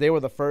 Because they were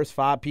the first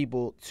 5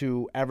 people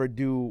to ever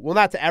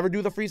not to ever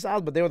do the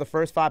freestyles, but they were the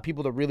first 5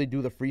 people to really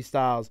do the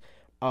freestyles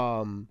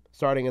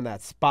starting in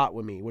that spot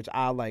with me, which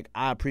I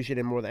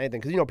appreciated more than anything.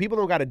 Because, you know, people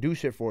don't got to do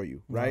shit for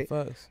you, right?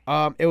 No, facts.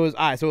 It was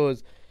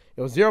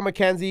Zero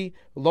McKenzie,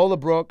 Lola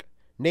Brooke,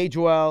 Nate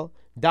Joel,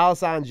 Dollar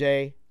Sign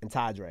J, and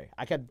Ty Dre.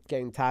 I kept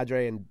getting Ty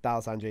Dre and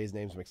Dollar Sign J's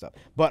names mixed up.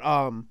 But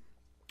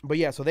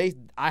yeah, so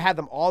I had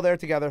them all there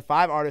together,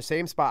 5 artists,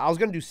 same spot. I was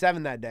going to do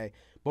 7 that day,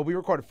 but we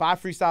recorded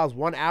 5 freestyles,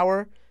 1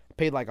 hour,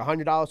 paid like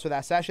 $100 for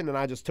that session, and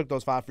I just took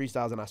those 5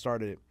 freestyles and I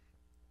started it.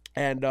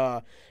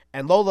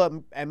 And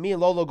Lola and me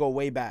and Lola go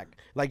way back.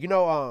 Like, you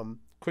know,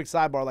 quick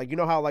sidebar, like, you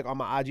know how like on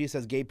my IG it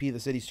says Gabe P, the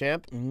city's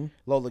champ? Mm-hmm.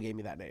 Lola gave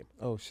me that name.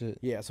 Oh shit.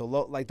 Yeah, so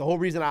like the whole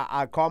reason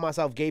I call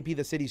myself Gabe P,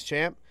 the city's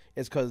champ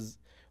is because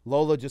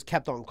Lola just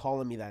kept on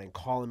calling me that and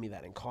calling me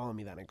that and calling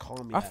me that and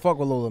calling me that. I fuck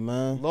with Lola,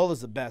 man.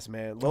 Lola's the best,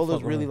 man.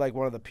 Lola's really like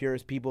one of the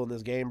purest people in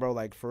this game, bro.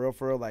 Like for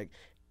real, like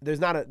there's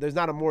not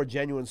a more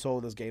genuine soul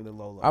in this game than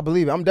Lola. I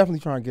believe it. I'm definitely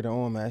trying to get her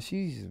on, man.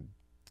 She's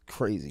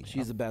crazy.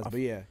 She's the best. But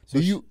yeah. So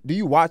do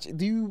you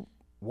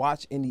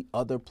watch any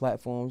other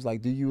platforms?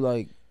 Like, do you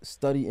like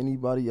study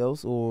anybody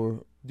else,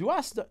 or do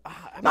I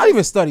not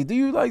even study? Do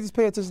you like just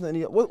pay attention to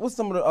any? What's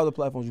some of the other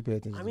platforms you pay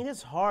attention to? I mean,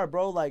 it's hard,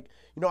 bro. Like,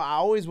 you know, I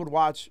always would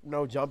watch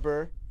No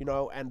Jumper, you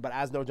know, but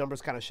as No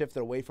Jumper's kind of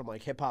shifted away from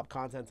like hip hop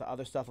content to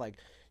other stuff, like,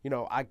 you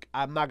know,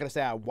 I'm not gonna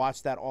say I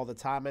watch that all the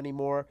time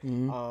anymore.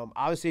 Mm-hmm.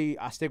 Obviously,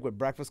 I stick with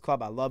Breakfast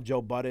Club. I love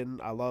Joe Budden.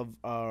 I love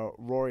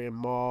Rory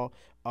and Mal.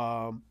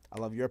 I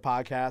love your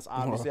podcast.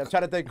 Obviously, I'm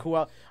trying to think who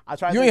else.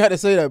 You ain't had to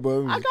say that,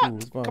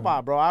 but come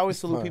on, bro. I always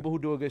salute people who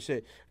do a good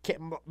shit.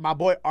 My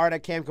boy Art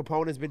at Cam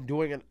Capone has been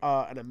doing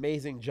an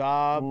amazing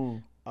job.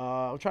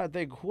 I'm trying to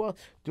think who else.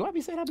 Do I be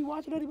saying I be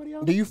watching anybody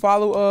else? Do you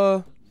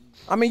follow?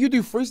 I mean, you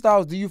do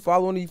freestyles. Do you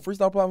follow any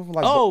freestyle platforms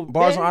like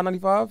Bars on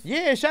I-95?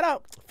 Yeah, shout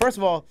out. First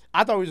of all,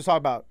 I thought we were just talking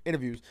about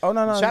interviews. Oh,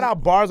 no. Shout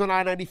out Bars on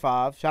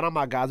I-95. Shout out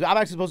my guys. I'm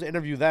actually supposed to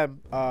interview them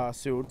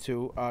soon,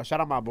 too. Shout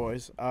out my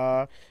boys.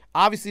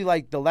 Obviously,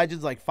 like, the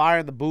legends like Fire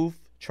in the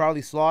Booth,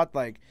 Charlie Sloth,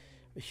 like,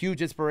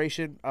 huge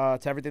inspiration to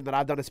everything that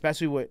I've done,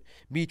 especially with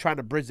me trying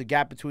to bridge the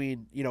gap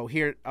between, you know,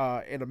 here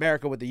in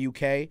America with the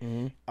UK.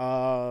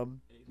 Mm-hmm.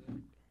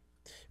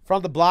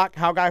 From the Block.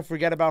 How can I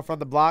forget about From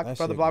the Block? That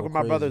From the shit Block go with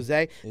my brother crazy.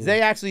 Zay. Yeah.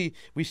 Zay actually,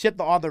 we shipped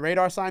the On the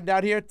Radar sign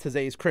down here to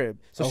Zay's crib.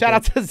 So Okay. shout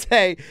out to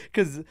Zay,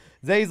 because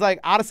Zay's like,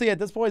 honestly, at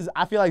this point,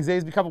 I feel like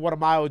Zay's becoming one of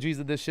my OGs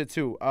in this shit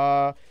too.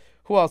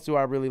 Who else do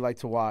I really like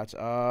to watch?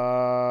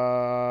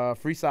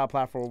 Freestyle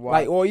platform.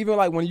 Like, or even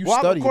like when you well,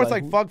 study. of course,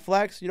 like like Fug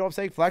Flex. You know what I'm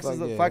saying? Flex Flex, is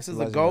the yeah, Flex is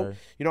the legendary. GOAT.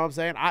 You know what I'm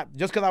saying?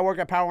 Just because I work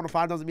at Power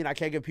 105 doesn't mean I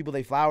can't give people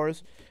their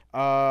flowers.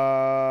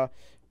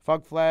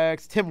 Fug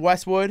Flex, Tim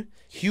Westwood,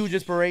 huge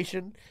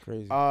inspiration.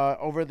 Crazy.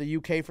 Over in the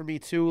UK for me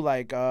too.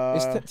 Like,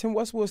 Is Tim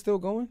Westwood still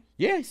going?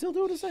 yeah, he's still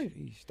doing the same.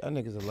 Jeez, that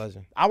nigga's a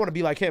legend. I want to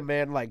be like him,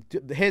 man. Like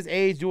his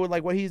age, doing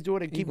like what he's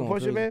doing and He keeping going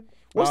pushing, crazy. man.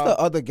 What's the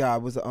other guy?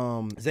 Was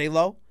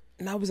Zay-Lo?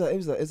 no,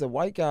 it's a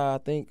white guy. I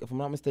think, if I'm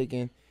not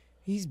mistaken.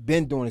 He's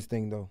been doing his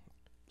thing though.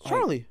 Like,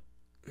 Charlie.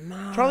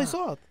 Nah, Charlie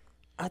Soft.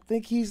 I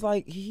think he's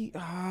like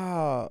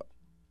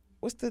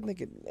what's the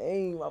nigga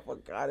name? I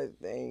forgot his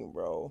name,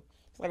 bro.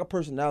 It's like a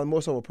personality,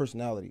 more so a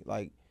personality.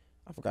 Like,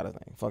 I forgot his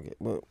name. Fuck it.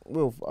 But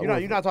you're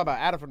You're not talking about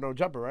Adam from No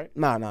Jumper, right?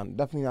 Nah,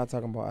 definitely not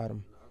talking about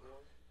Adam.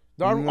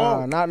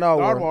 Nah, Not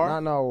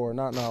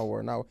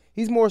Nardwuar.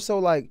 He's more so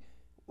like,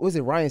 what was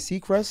it, Ryan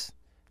Seacrest?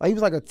 Like, he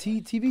was like a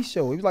TV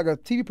show. He was like a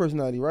TV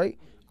personality, right?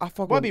 I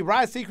fuck Well, I with. mean,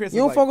 Ryan Seacrest. You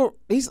don't is fuck with.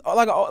 He's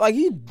like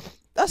he.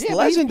 That's yeah,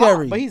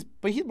 legendary. But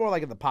he's more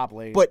like in the pop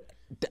lane. But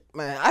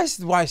man, I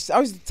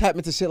was tap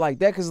into shit like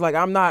that because like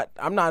I'm not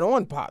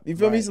on pop. You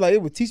feel me? Right. It's like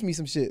it would teach me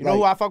some shit. you know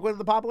who I fuck with in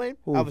the pop lane?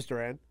 Who? Elvis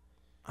Duran.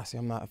 I see.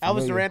 I'm not. Elvis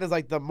familiar. Duran is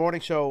like the morning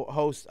show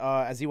host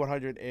at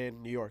Z100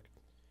 in New York.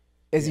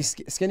 Is he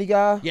skinny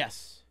guy?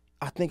 Yes.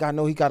 I think I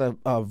know he got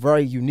a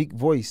very unique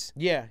voice.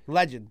 Yeah,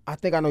 legend. I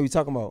think I know who you're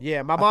talking about.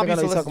 Yeah, my I mom think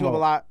I used know to who you're listen to him talking a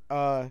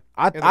lot.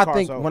 I in the car,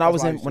 think so when I that's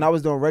was why in used when to. I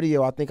was doing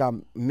radio, I think I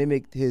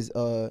mimicked his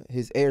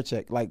air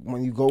check. Like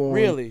when you go on.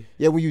 Really?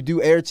 Yeah, when you do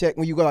air check,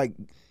 when you go like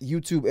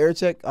YouTube air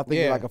check, I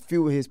think Yeah. like a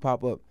few of his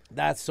pop up.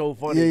 That's so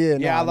funny.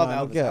 Yeah, I love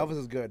nah, Elvis. yeah. Elvis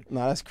is good.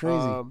 Nah, that's crazy.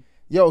 Um,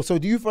 Yo, so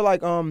do you feel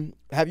like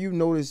have you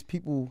noticed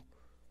people?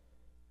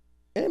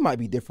 And it might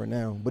be different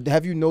now, but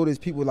have you noticed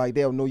people like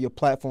they'll know your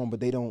platform, but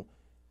they don't.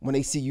 When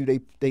they see you,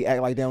 they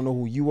act like they don't know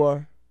who you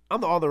are.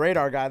 I'm the On the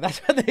Radar guy. That's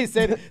what they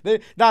said.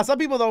 Some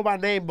people know my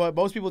name, but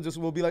most people just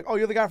will be like, "Oh,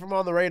 you're the guy from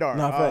On the Radar."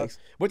 Nah, facts.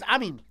 Which I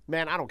mean,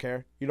 man, I don't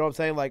care. You know what I'm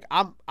saying? Like,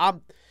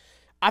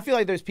 I feel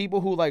like there's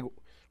people who like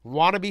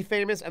want to be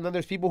famous, and then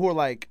there's people who are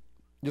like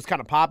just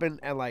kind of popping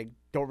and like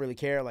don't really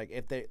care. Like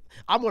if they,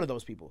 I'm one of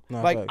those people.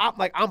 Nah, like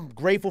facts. I'm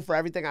grateful for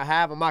everything I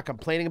have. I'm not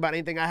complaining about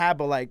anything I have,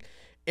 but like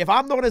if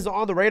I'm known as the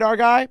On the Radar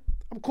guy,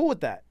 I'm cool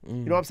with that. You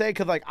know what I'm saying?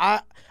 Because like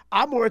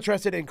I'm more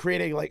interested in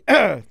creating like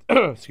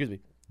excuse me,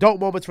 dope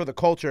moments for the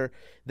culture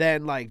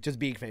than like just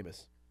being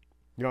famous.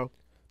 You know?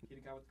 You're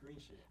the guy with green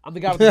shit. I'm the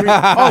guy with the green.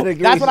 Oh, The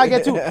green that's what I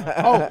get shit.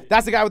 to. Oh,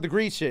 that's the guy with the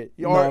green shit.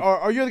 Or, No.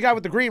 or you're the guy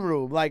with the green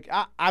room. Like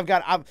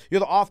you're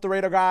the off the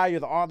radar guy. You're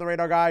the on the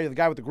radar guy. You're the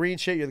guy with the green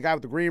shit. You're the guy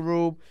with the green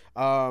room.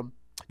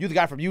 You're the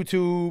guy from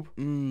YouTube.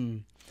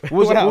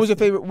 What was your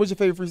favorite? What's your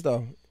favorite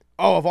freestyle?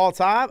 Oh, of all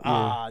time?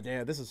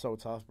 Damn, this is so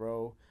tough,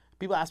 bro.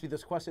 People ask me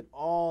this question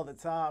all the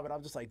time, and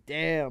I'm just like,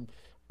 damn.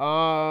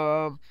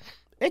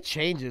 It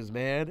changes,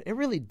 man. It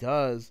really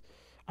does.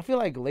 I feel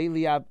like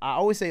lately, I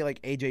always say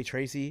like AJ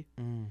Tracy,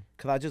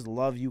 because I just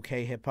love UK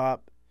hip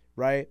hop,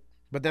 right?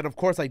 But then of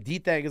course like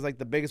D-Thang is like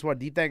the biggest one.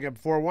 D-Thang and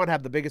 4-1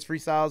 have the biggest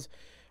freestyles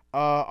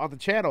on the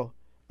channel.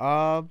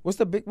 What's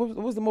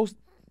the most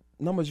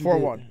numbers you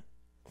 4-1. did?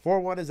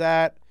 4-1 is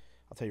at,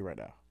 I'll tell you right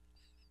now.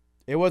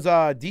 It was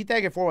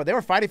D-Thang and 4-1. They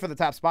were fighting for the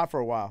top spot for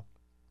a while.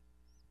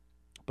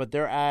 But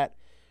they're at,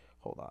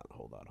 hold on.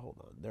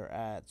 They're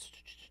at,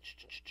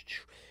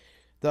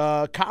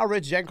 the Kyle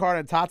Rich, Jen Carter,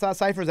 and Tata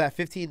Cypher's at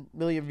 15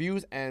 million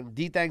views, and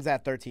D-Thang's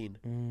at 13.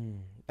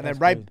 And then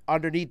right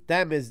underneath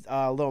them is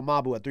Lil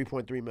Mabu at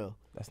 3.3 mil.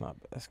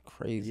 That's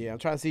crazy. Yeah, I'm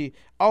trying to see.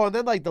 Oh, and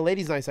then like the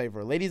Ladies Night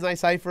Cypher. Ladies Night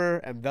Cypher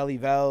and Veli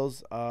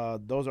Vels.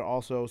 Those are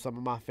also some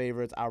of my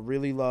favorites. I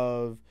really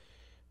love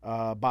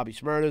Bobby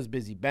Shmurda's,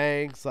 Busy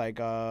Banks. Like,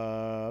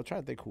 I'm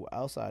trying to think who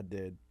else I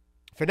did.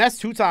 Finesse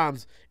 2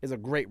 Times is a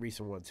great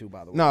recent one too,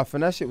 by the way. Nah,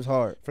 finesse shit was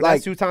hard. Finesse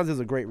Like, 2 Times is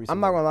a great recent I'm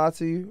not one. gonna lie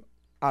to you.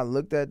 I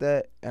looked at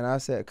that and I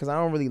said, because I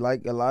don't really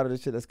like a lot of the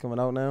shit that's coming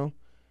out now.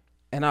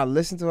 And I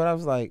listened to it. I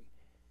was like,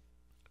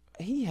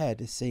 he had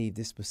to save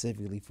this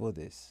specifically for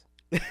this.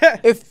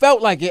 It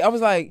felt like it. I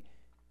was like,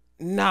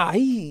 nah.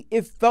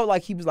 It felt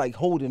like he was like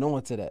holding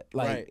on to that.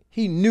 Like Right.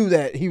 he knew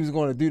that he was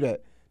going to do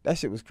that. That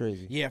shit was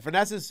crazy. Yeah,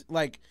 Finesse's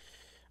like,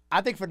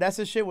 I think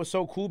Finesse's shit was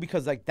so cool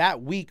because like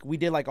that week we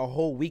did like a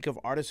whole week of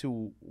artists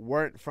who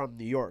weren't from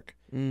New York,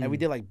 and we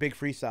did like big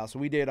freestyle. So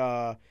we did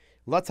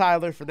La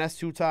Tyler, Finesse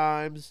 2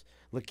 Times,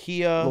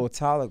 Lakia, Lil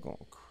Tyler going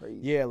crazy.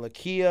 yeah,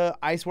 Lakia,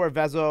 Icewear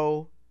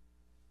Vezo.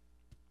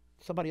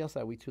 Somebody else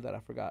that week too that I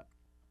forgot.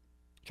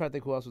 I'm trying to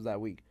think who else was that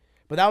week,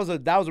 but that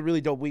was a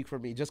really dope week for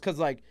me just because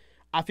like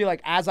I feel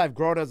like as I've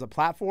grown as a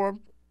platform,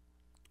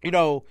 you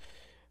know,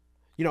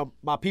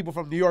 my people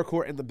from New York who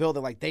are in the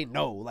building, like they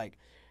know, like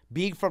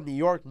being from New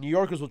York, New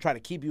Yorkers will try to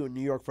keep you in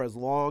New York for as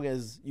long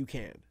as you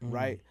can,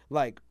 right?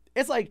 Like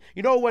it's like,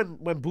 you know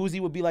when Boozy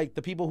would be like,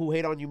 the people who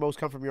hate on you most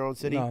come from your own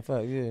city. Nah,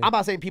 fact, yeah. I'm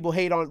not saying people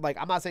hate on, like,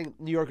 I'm not saying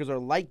New Yorkers are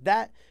like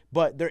that,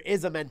 but there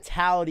is a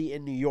mentality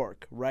in New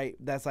York, right?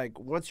 That's like,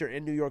 once you're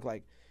in New York,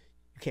 like,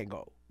 you can't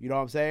go. You know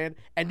what I'm saying?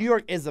 And New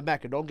York is the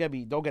Mecca. Don't get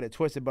it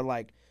twisted, but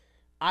like,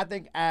 I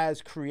think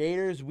as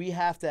creators, we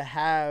have to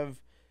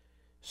have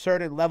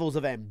certain levels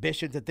of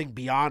ambition to think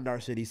beyond our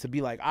cities, to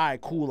be like, all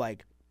right, cool,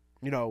 like,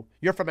 you know,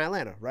 you're from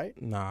Atlanta, right?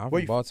 Nah, I'm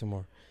from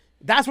Baltimore.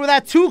 That's where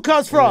that 2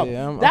 comes from.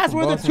 Yeah, that's I'm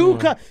where the 2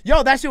 comes.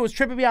 Yo, that shit was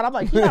tripping me out. I'm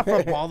like, he's not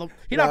from Baltimore.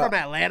 He's not from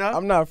Atlanta.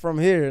 I'm not from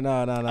here.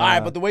 Nah. All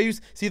right, but the way you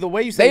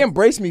said, they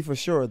embrace me for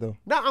sure, though.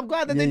 No, I'm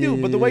glad that they do.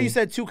 Yeah, but the way you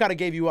said 2 kind of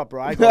gave you up,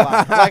 bro. I ain't gonna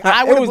lie. Like,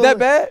 it was that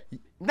bad?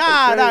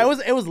 Nah,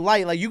 it was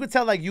light. Like, you could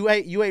tell, like, you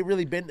ain't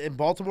really been in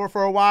Baltimore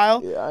for a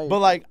while. Yeah, but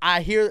like,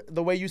 I hear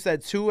the way you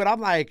said 2, and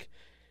I'm like,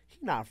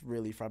 not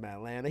really from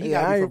Atlanta. He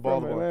gotta be from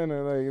Baltimore.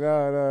 Atlanta. Like,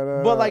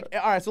 nah. But like,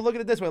 all right, so look at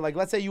it this way. Like,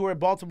 let's say you were in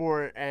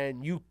Baltimore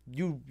and you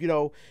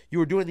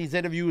were doing these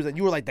interviews and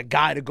you were like the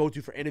guy to go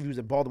to for interviews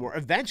in Baltimore.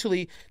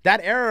 Eventually, that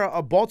era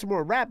of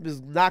Baltimore rap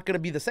is not gonna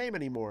be the same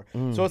anymore.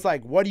 So it's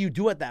like, what do you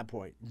do at that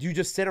point? Do you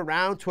just sit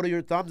around, twiddle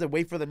your thumbs, and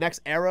wait for the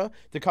next era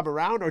to come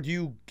around, or do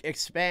you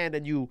expand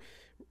and you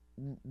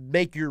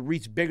make your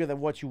reach bigger than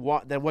what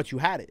you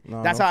had it?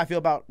 That's how I feel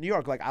about New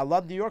York. Like, I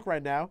love New York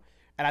right now.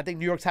 And I think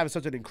New York's having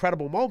such an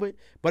incredible moment,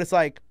 but it's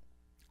like,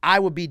 I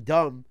would be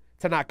dumb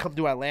to not come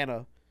to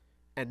Atlanta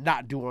and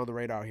not do On the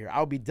Radar here. I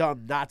would be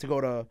dumb not to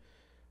go to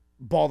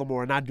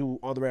Baltimore and not do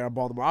On the Radar in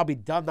Baltimore. I'll be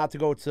dumb not to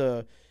go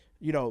to,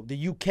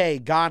 the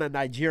UK, Ghana,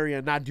 Nigeria,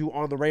 and not do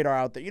On the Radar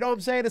out there. You know what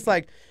I'm saying? It's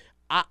like,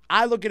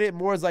 I look at it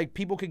more as like,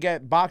 people could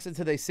get boxed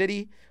into their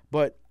city,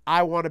 but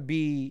I want to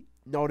be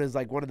known as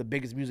like one of the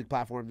biggest music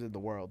platforms in the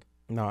world.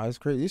 Nah, it's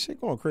crazy. This shit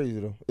going crazy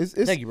though. It's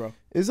Thank you, bro.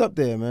 It's up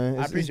there, man.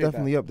 I appreciate it's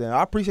definitely that. up there.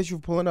 I appreciate you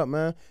for pulling up,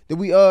 man. Did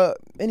we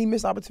any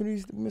missed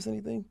opportunities? Did we miss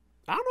anything?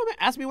 I don't know, man.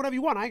 Ask me whatever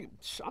you want.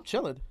 I'm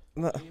chilling.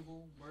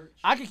 Label, merch.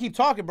 I can keep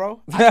talking,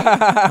 bro.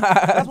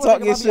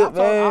 Talk your shit,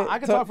 man. I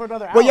can talk for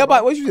another hour. Well,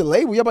 bro. what's your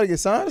label? Y'all about to get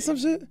signed or some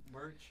shit?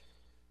 Merch.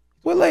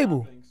 What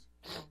label? Things.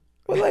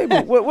 What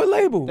label? What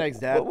label? Thanks,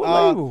 Dad. What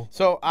label?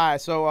 So, all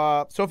right. So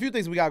a few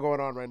things we got going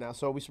on right now.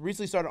 So we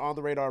recently started On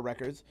the Radar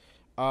Records,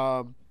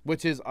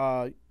 which is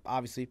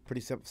obviously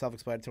pretty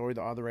self-explanatory.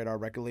 The On the Radar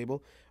record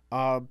label.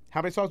 How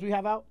many songs do we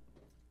have out?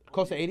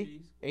 Close to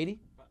 80? 80?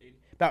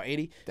 About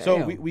 80. Damn.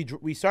 So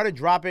we started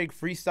dropping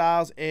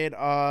freestyles and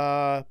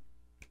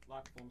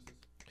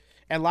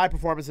live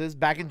performances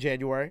back in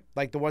January,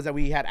 like the ones that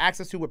we had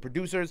access to with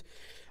producers.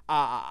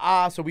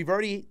 So we've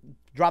already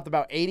dropped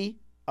about 80.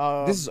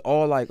 This is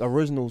all like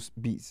original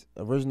beats,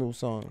 original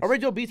songs.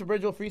 Original beats,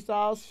 original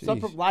freestyles,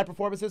 some live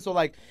performances. So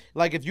like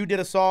if you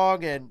did a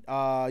song and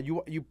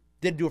you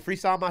didn't do a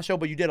freestyle on my show,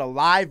 but you did a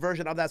live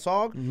version of that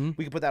song,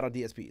 we can put that on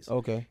DSPs.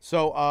 Okay.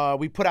 So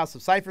we put out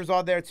some ciphers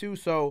on there too.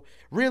 So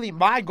really,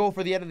 my goal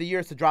for the end of the year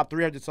is to drop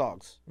 300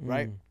 songs.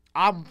 Right.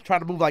 I'm trying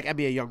to move like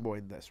NBA YoungBoy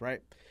in this.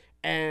 Right.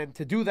 And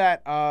to do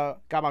that,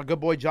 got my good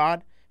boy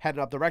John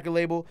heading up the record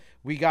label.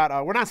 We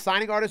got we're not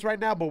signing artists right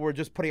now, but we're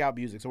just putting out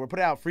music. So we're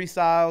putting out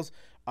freestyles.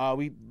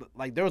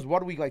 There was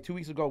 1 week, like 2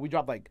 weeks ago, we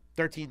dropped like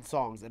 13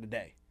 songs in a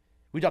day.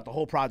 We dropped the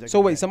whole project. So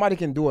wait, somebody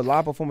can do a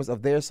live performance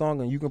of their song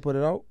and you can put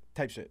it out?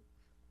 Type shit.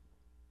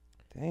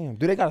 Damn.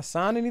 Do they gotta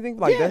sign anything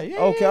like that? Yeah,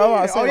 okay.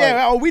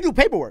 Yeah. Oh, we do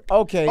paperwork.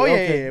 Okay. Oh yeah,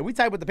 okay. yeah. We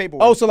type with the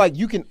paperwork. Oh, so like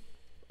you can.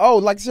 Oh,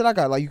 like shit I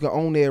got. Like you can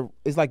own their.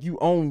 It's like you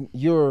own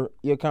your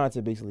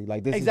content basically.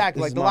 Like this. Exactly,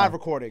 This like is the mine. live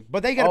recording.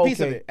 But they get a piece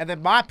of Okay. it, and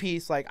then my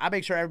piece, like I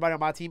make sure everybody on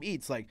my team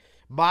eats. Like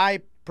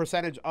my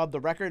percentage of the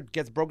record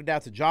gets broken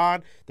down to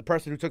John, the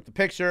person who took the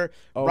picture,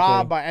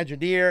 Rob, my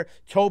engineer,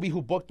 Toby,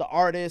 who booked the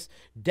artist,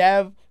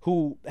 Dev,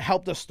 who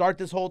helped us start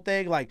this whole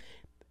thing. Like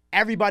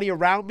everybody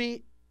around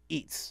me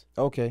eats.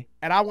 Okay.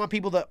 And I want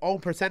people to own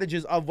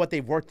percentages of what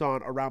they've worked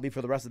on around me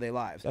for the rest of their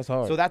lives. That's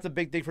hard. So that's a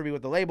big thing for me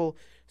with the label.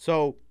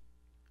 So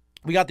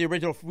we got the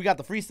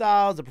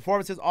freestyles, the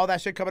performances, all that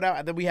shit coming out,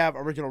 and then we have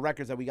original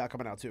records that we got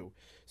coming out too.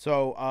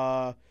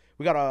 So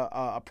we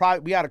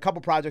got we got a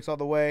couple projects on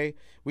the way.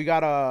 We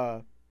got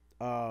a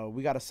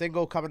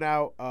single coming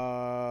out.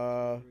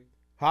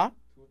 Huh?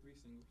 2 or 3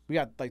 singles. We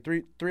got like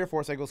three or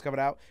four singles coming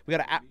out. We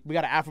got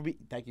an Afrobeat.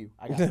 Thank you.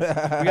 I got it.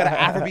 We got an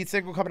Afrobeat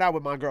single coming out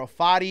with my girl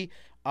Fadi.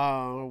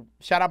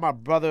 Shout out my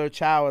brother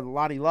Chow and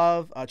Lonnie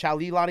Love. Chow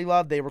Lee, Lonnie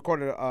Love. They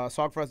recorded a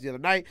song for us the other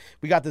night.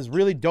 We got this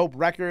really dope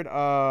record.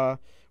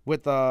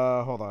 With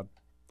hold on.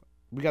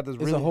 We got this.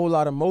 It's a whole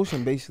lot of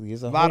motion, basically.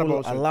 It's a lot of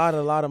motion. A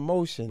lot of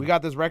motion. We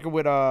got this record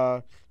with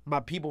my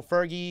people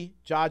Fergie,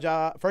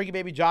 Jaja, Fergie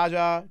Baby,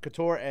 Jaja,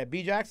 Couture, and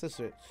B-Jax. That's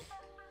it.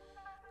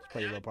 Let's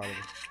play a little part of it.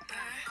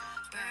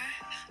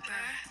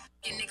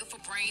 Your nigga for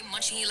brain,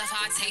 munching, he love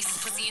how I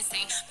taste. Pussy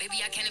insane,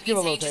 baby, I can't Give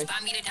a be little tamed. Just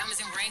taste. buy me the diamonds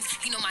and rings.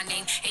 He know my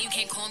name, and you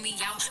can't call me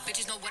out.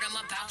 Bitches know what I'm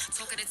about.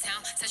 Talk of the town,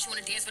 said she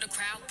wanna dance for the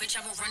crowd. Bitch,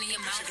 I will run in your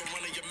mouth.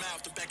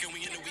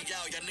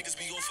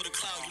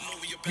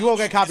 You won't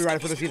get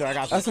copyrighted for this either. I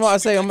got you. That's what I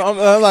say. I'm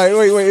like,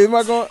 wait, am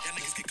I going?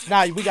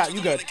 Nah, we got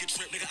you good.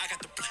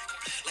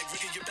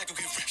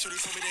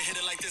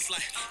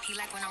 He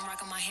like when I'm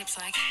rocking my hips looks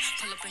like.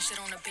 Pull up and shit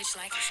on a bitch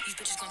like. These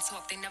bitches gon'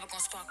 talk, they never gon'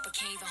 spark, but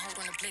can't even hold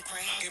on a blick,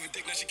 right? Give a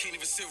dick, now she can't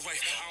even sit right.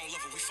 I don't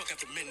love her, we fuck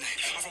after midnight.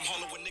 I'm from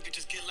Hollywood, nigga,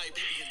 just get like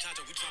baby and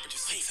Jaja, we drop it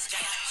just six.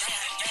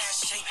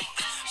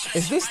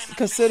 Is this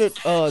considered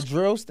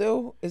drill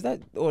still? Is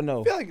that or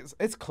no? I feel like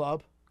it's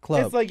club.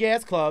 Club. It's like, yeah,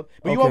 it's club.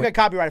 But you Okay. won't get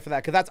copyrighted for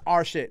that because that's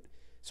our shit.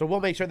 So we'll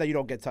make sure that you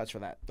don't get touched for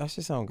that. That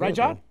should sound good. Right,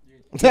 John?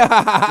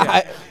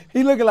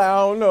 He looking like I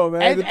don't know,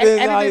 man.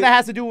 Anything that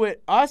has to do with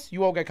us,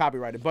 you won't get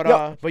copyrighted. But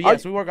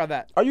yes, we work on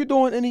that. Are you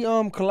doing any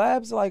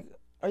collabs? Like,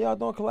 are y'all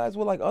doing collabs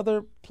with like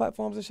other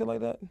platforms and shit like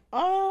that?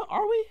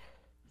 Are we?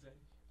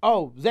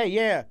 Oh, Zay,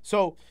 yeah.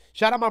 So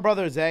shout out my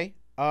brother Zay,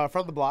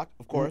 from the block,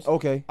 of course.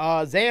 Okay.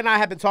 Zay and I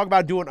have been talking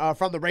about doing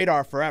From the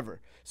Radar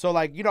forever. So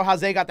like, you know how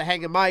Zay got the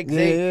hanging mic.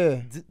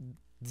 Yeah.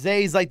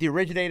 Zay's like the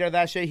originator of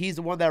that shit. He's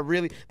the one that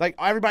really, like,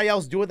 everybody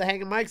else doing the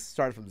hanging mics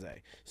started from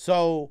Zay.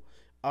 So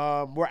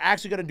we're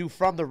actually gonna do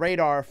From the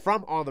Radar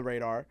from On the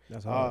Radar.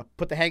 That's hard.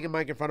 Put the hanging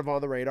mic in front of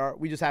On the Radar.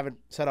 We just haven't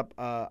set up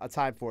a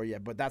time for it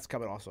yet, but that's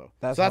coming also.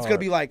 That's so that's gonna hard.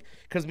 be like,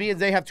 because me and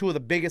Zay have two of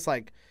the biggest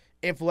like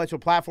influential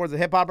platforms in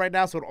hip hop right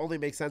now, so it only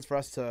makes sense for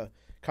us to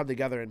come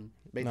together and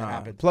make that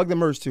happen. Plug the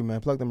merch too,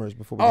 man. Plug the merch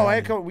before we. Oh, get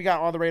and out of we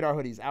got On the Radar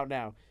hoodies out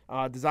now.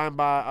 Designed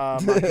by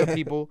my good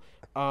people.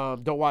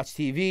 Don't watch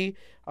TV.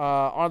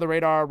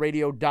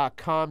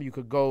 OnTheRadarRadio.com. You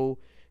could go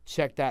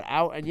check that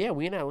out. And yeah,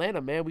 we in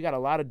Atlanta, man. We got a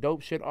lot of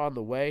dope shit on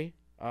the way.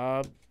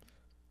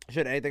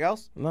 Anything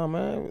else? No,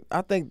 man.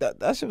 I think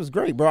that shit was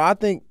great, bro. I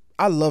think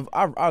I love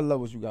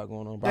what you got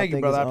going on, bro. Thank you,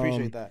 think brother. I it's,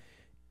 appreciate that.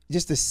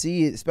 Just to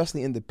see it,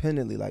 especially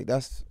independently, like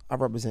I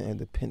represent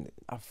independent.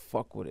 I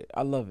fuck with it.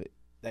 I love it.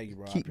 Thank you,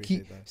 bro. I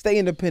appreciate that. Stay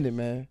independent,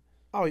 man.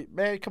 Oh,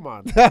 man, come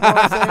on. You know what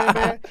I'm saying,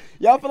 man?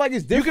 Y'all feel like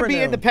it's You different. could be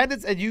now.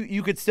 independent and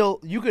you could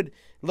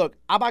look.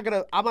 I'm not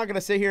gonna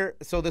sit here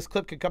so this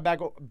clip can come back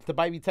to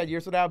bite me 10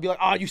 years from now and be like,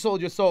 oh, you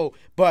sold your soul.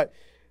 But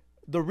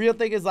the real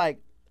thing is like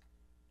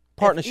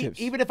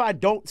Partnerships. even if I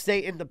don't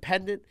stay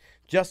independent,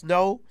 just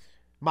know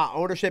my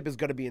ownership is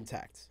gonna be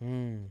intact.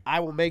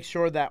 I will make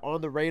sure that On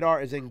the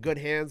Radar is in good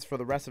hands for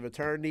the rest of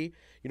eternity.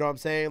 You know what I'm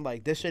saying?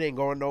 Like, this shit ain't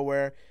going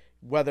nowhere.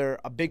 Whether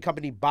a big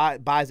company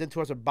buys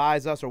into us or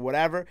buys us or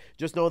whatever,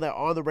 just know that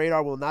On the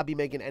Radar will not be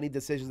making any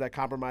decisions that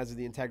compromises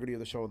the integrity of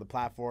the show and the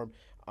platform.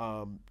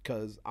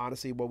 Because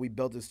honestly, what we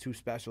built is too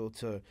special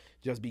to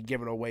just be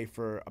given away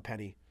for a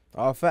penny.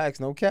 All facts,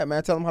 no cap,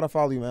 man. Tell them how to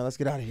follow you, man. Let's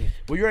get out of here.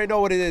 Well, you already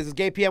know what it is. It's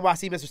Gabe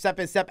PNYC, Mr. Step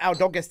In, Step Out.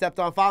 Don't get stepped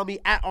on. Follow me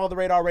at On the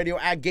Radar Radio,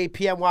 at Gabe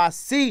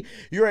PNYC.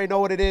 You already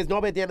know what it is.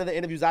 Normally at the end of the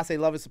interviews, I say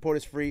love and support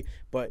is free.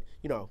 But,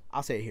 you know,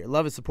 I'll say it here.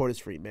 Love and support is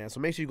free, man. So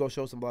make sure you go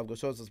show some love. Go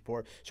show some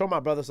support. Show my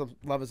brother some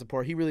love and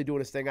support. He really doing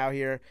his thing out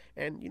here.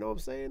 And you know what I'm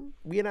saying?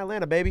 We in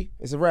Atlanta, baby.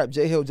 It's a wrap.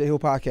 J Hill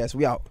Podcast.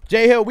 We out.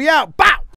 J Hill, we out. Bow!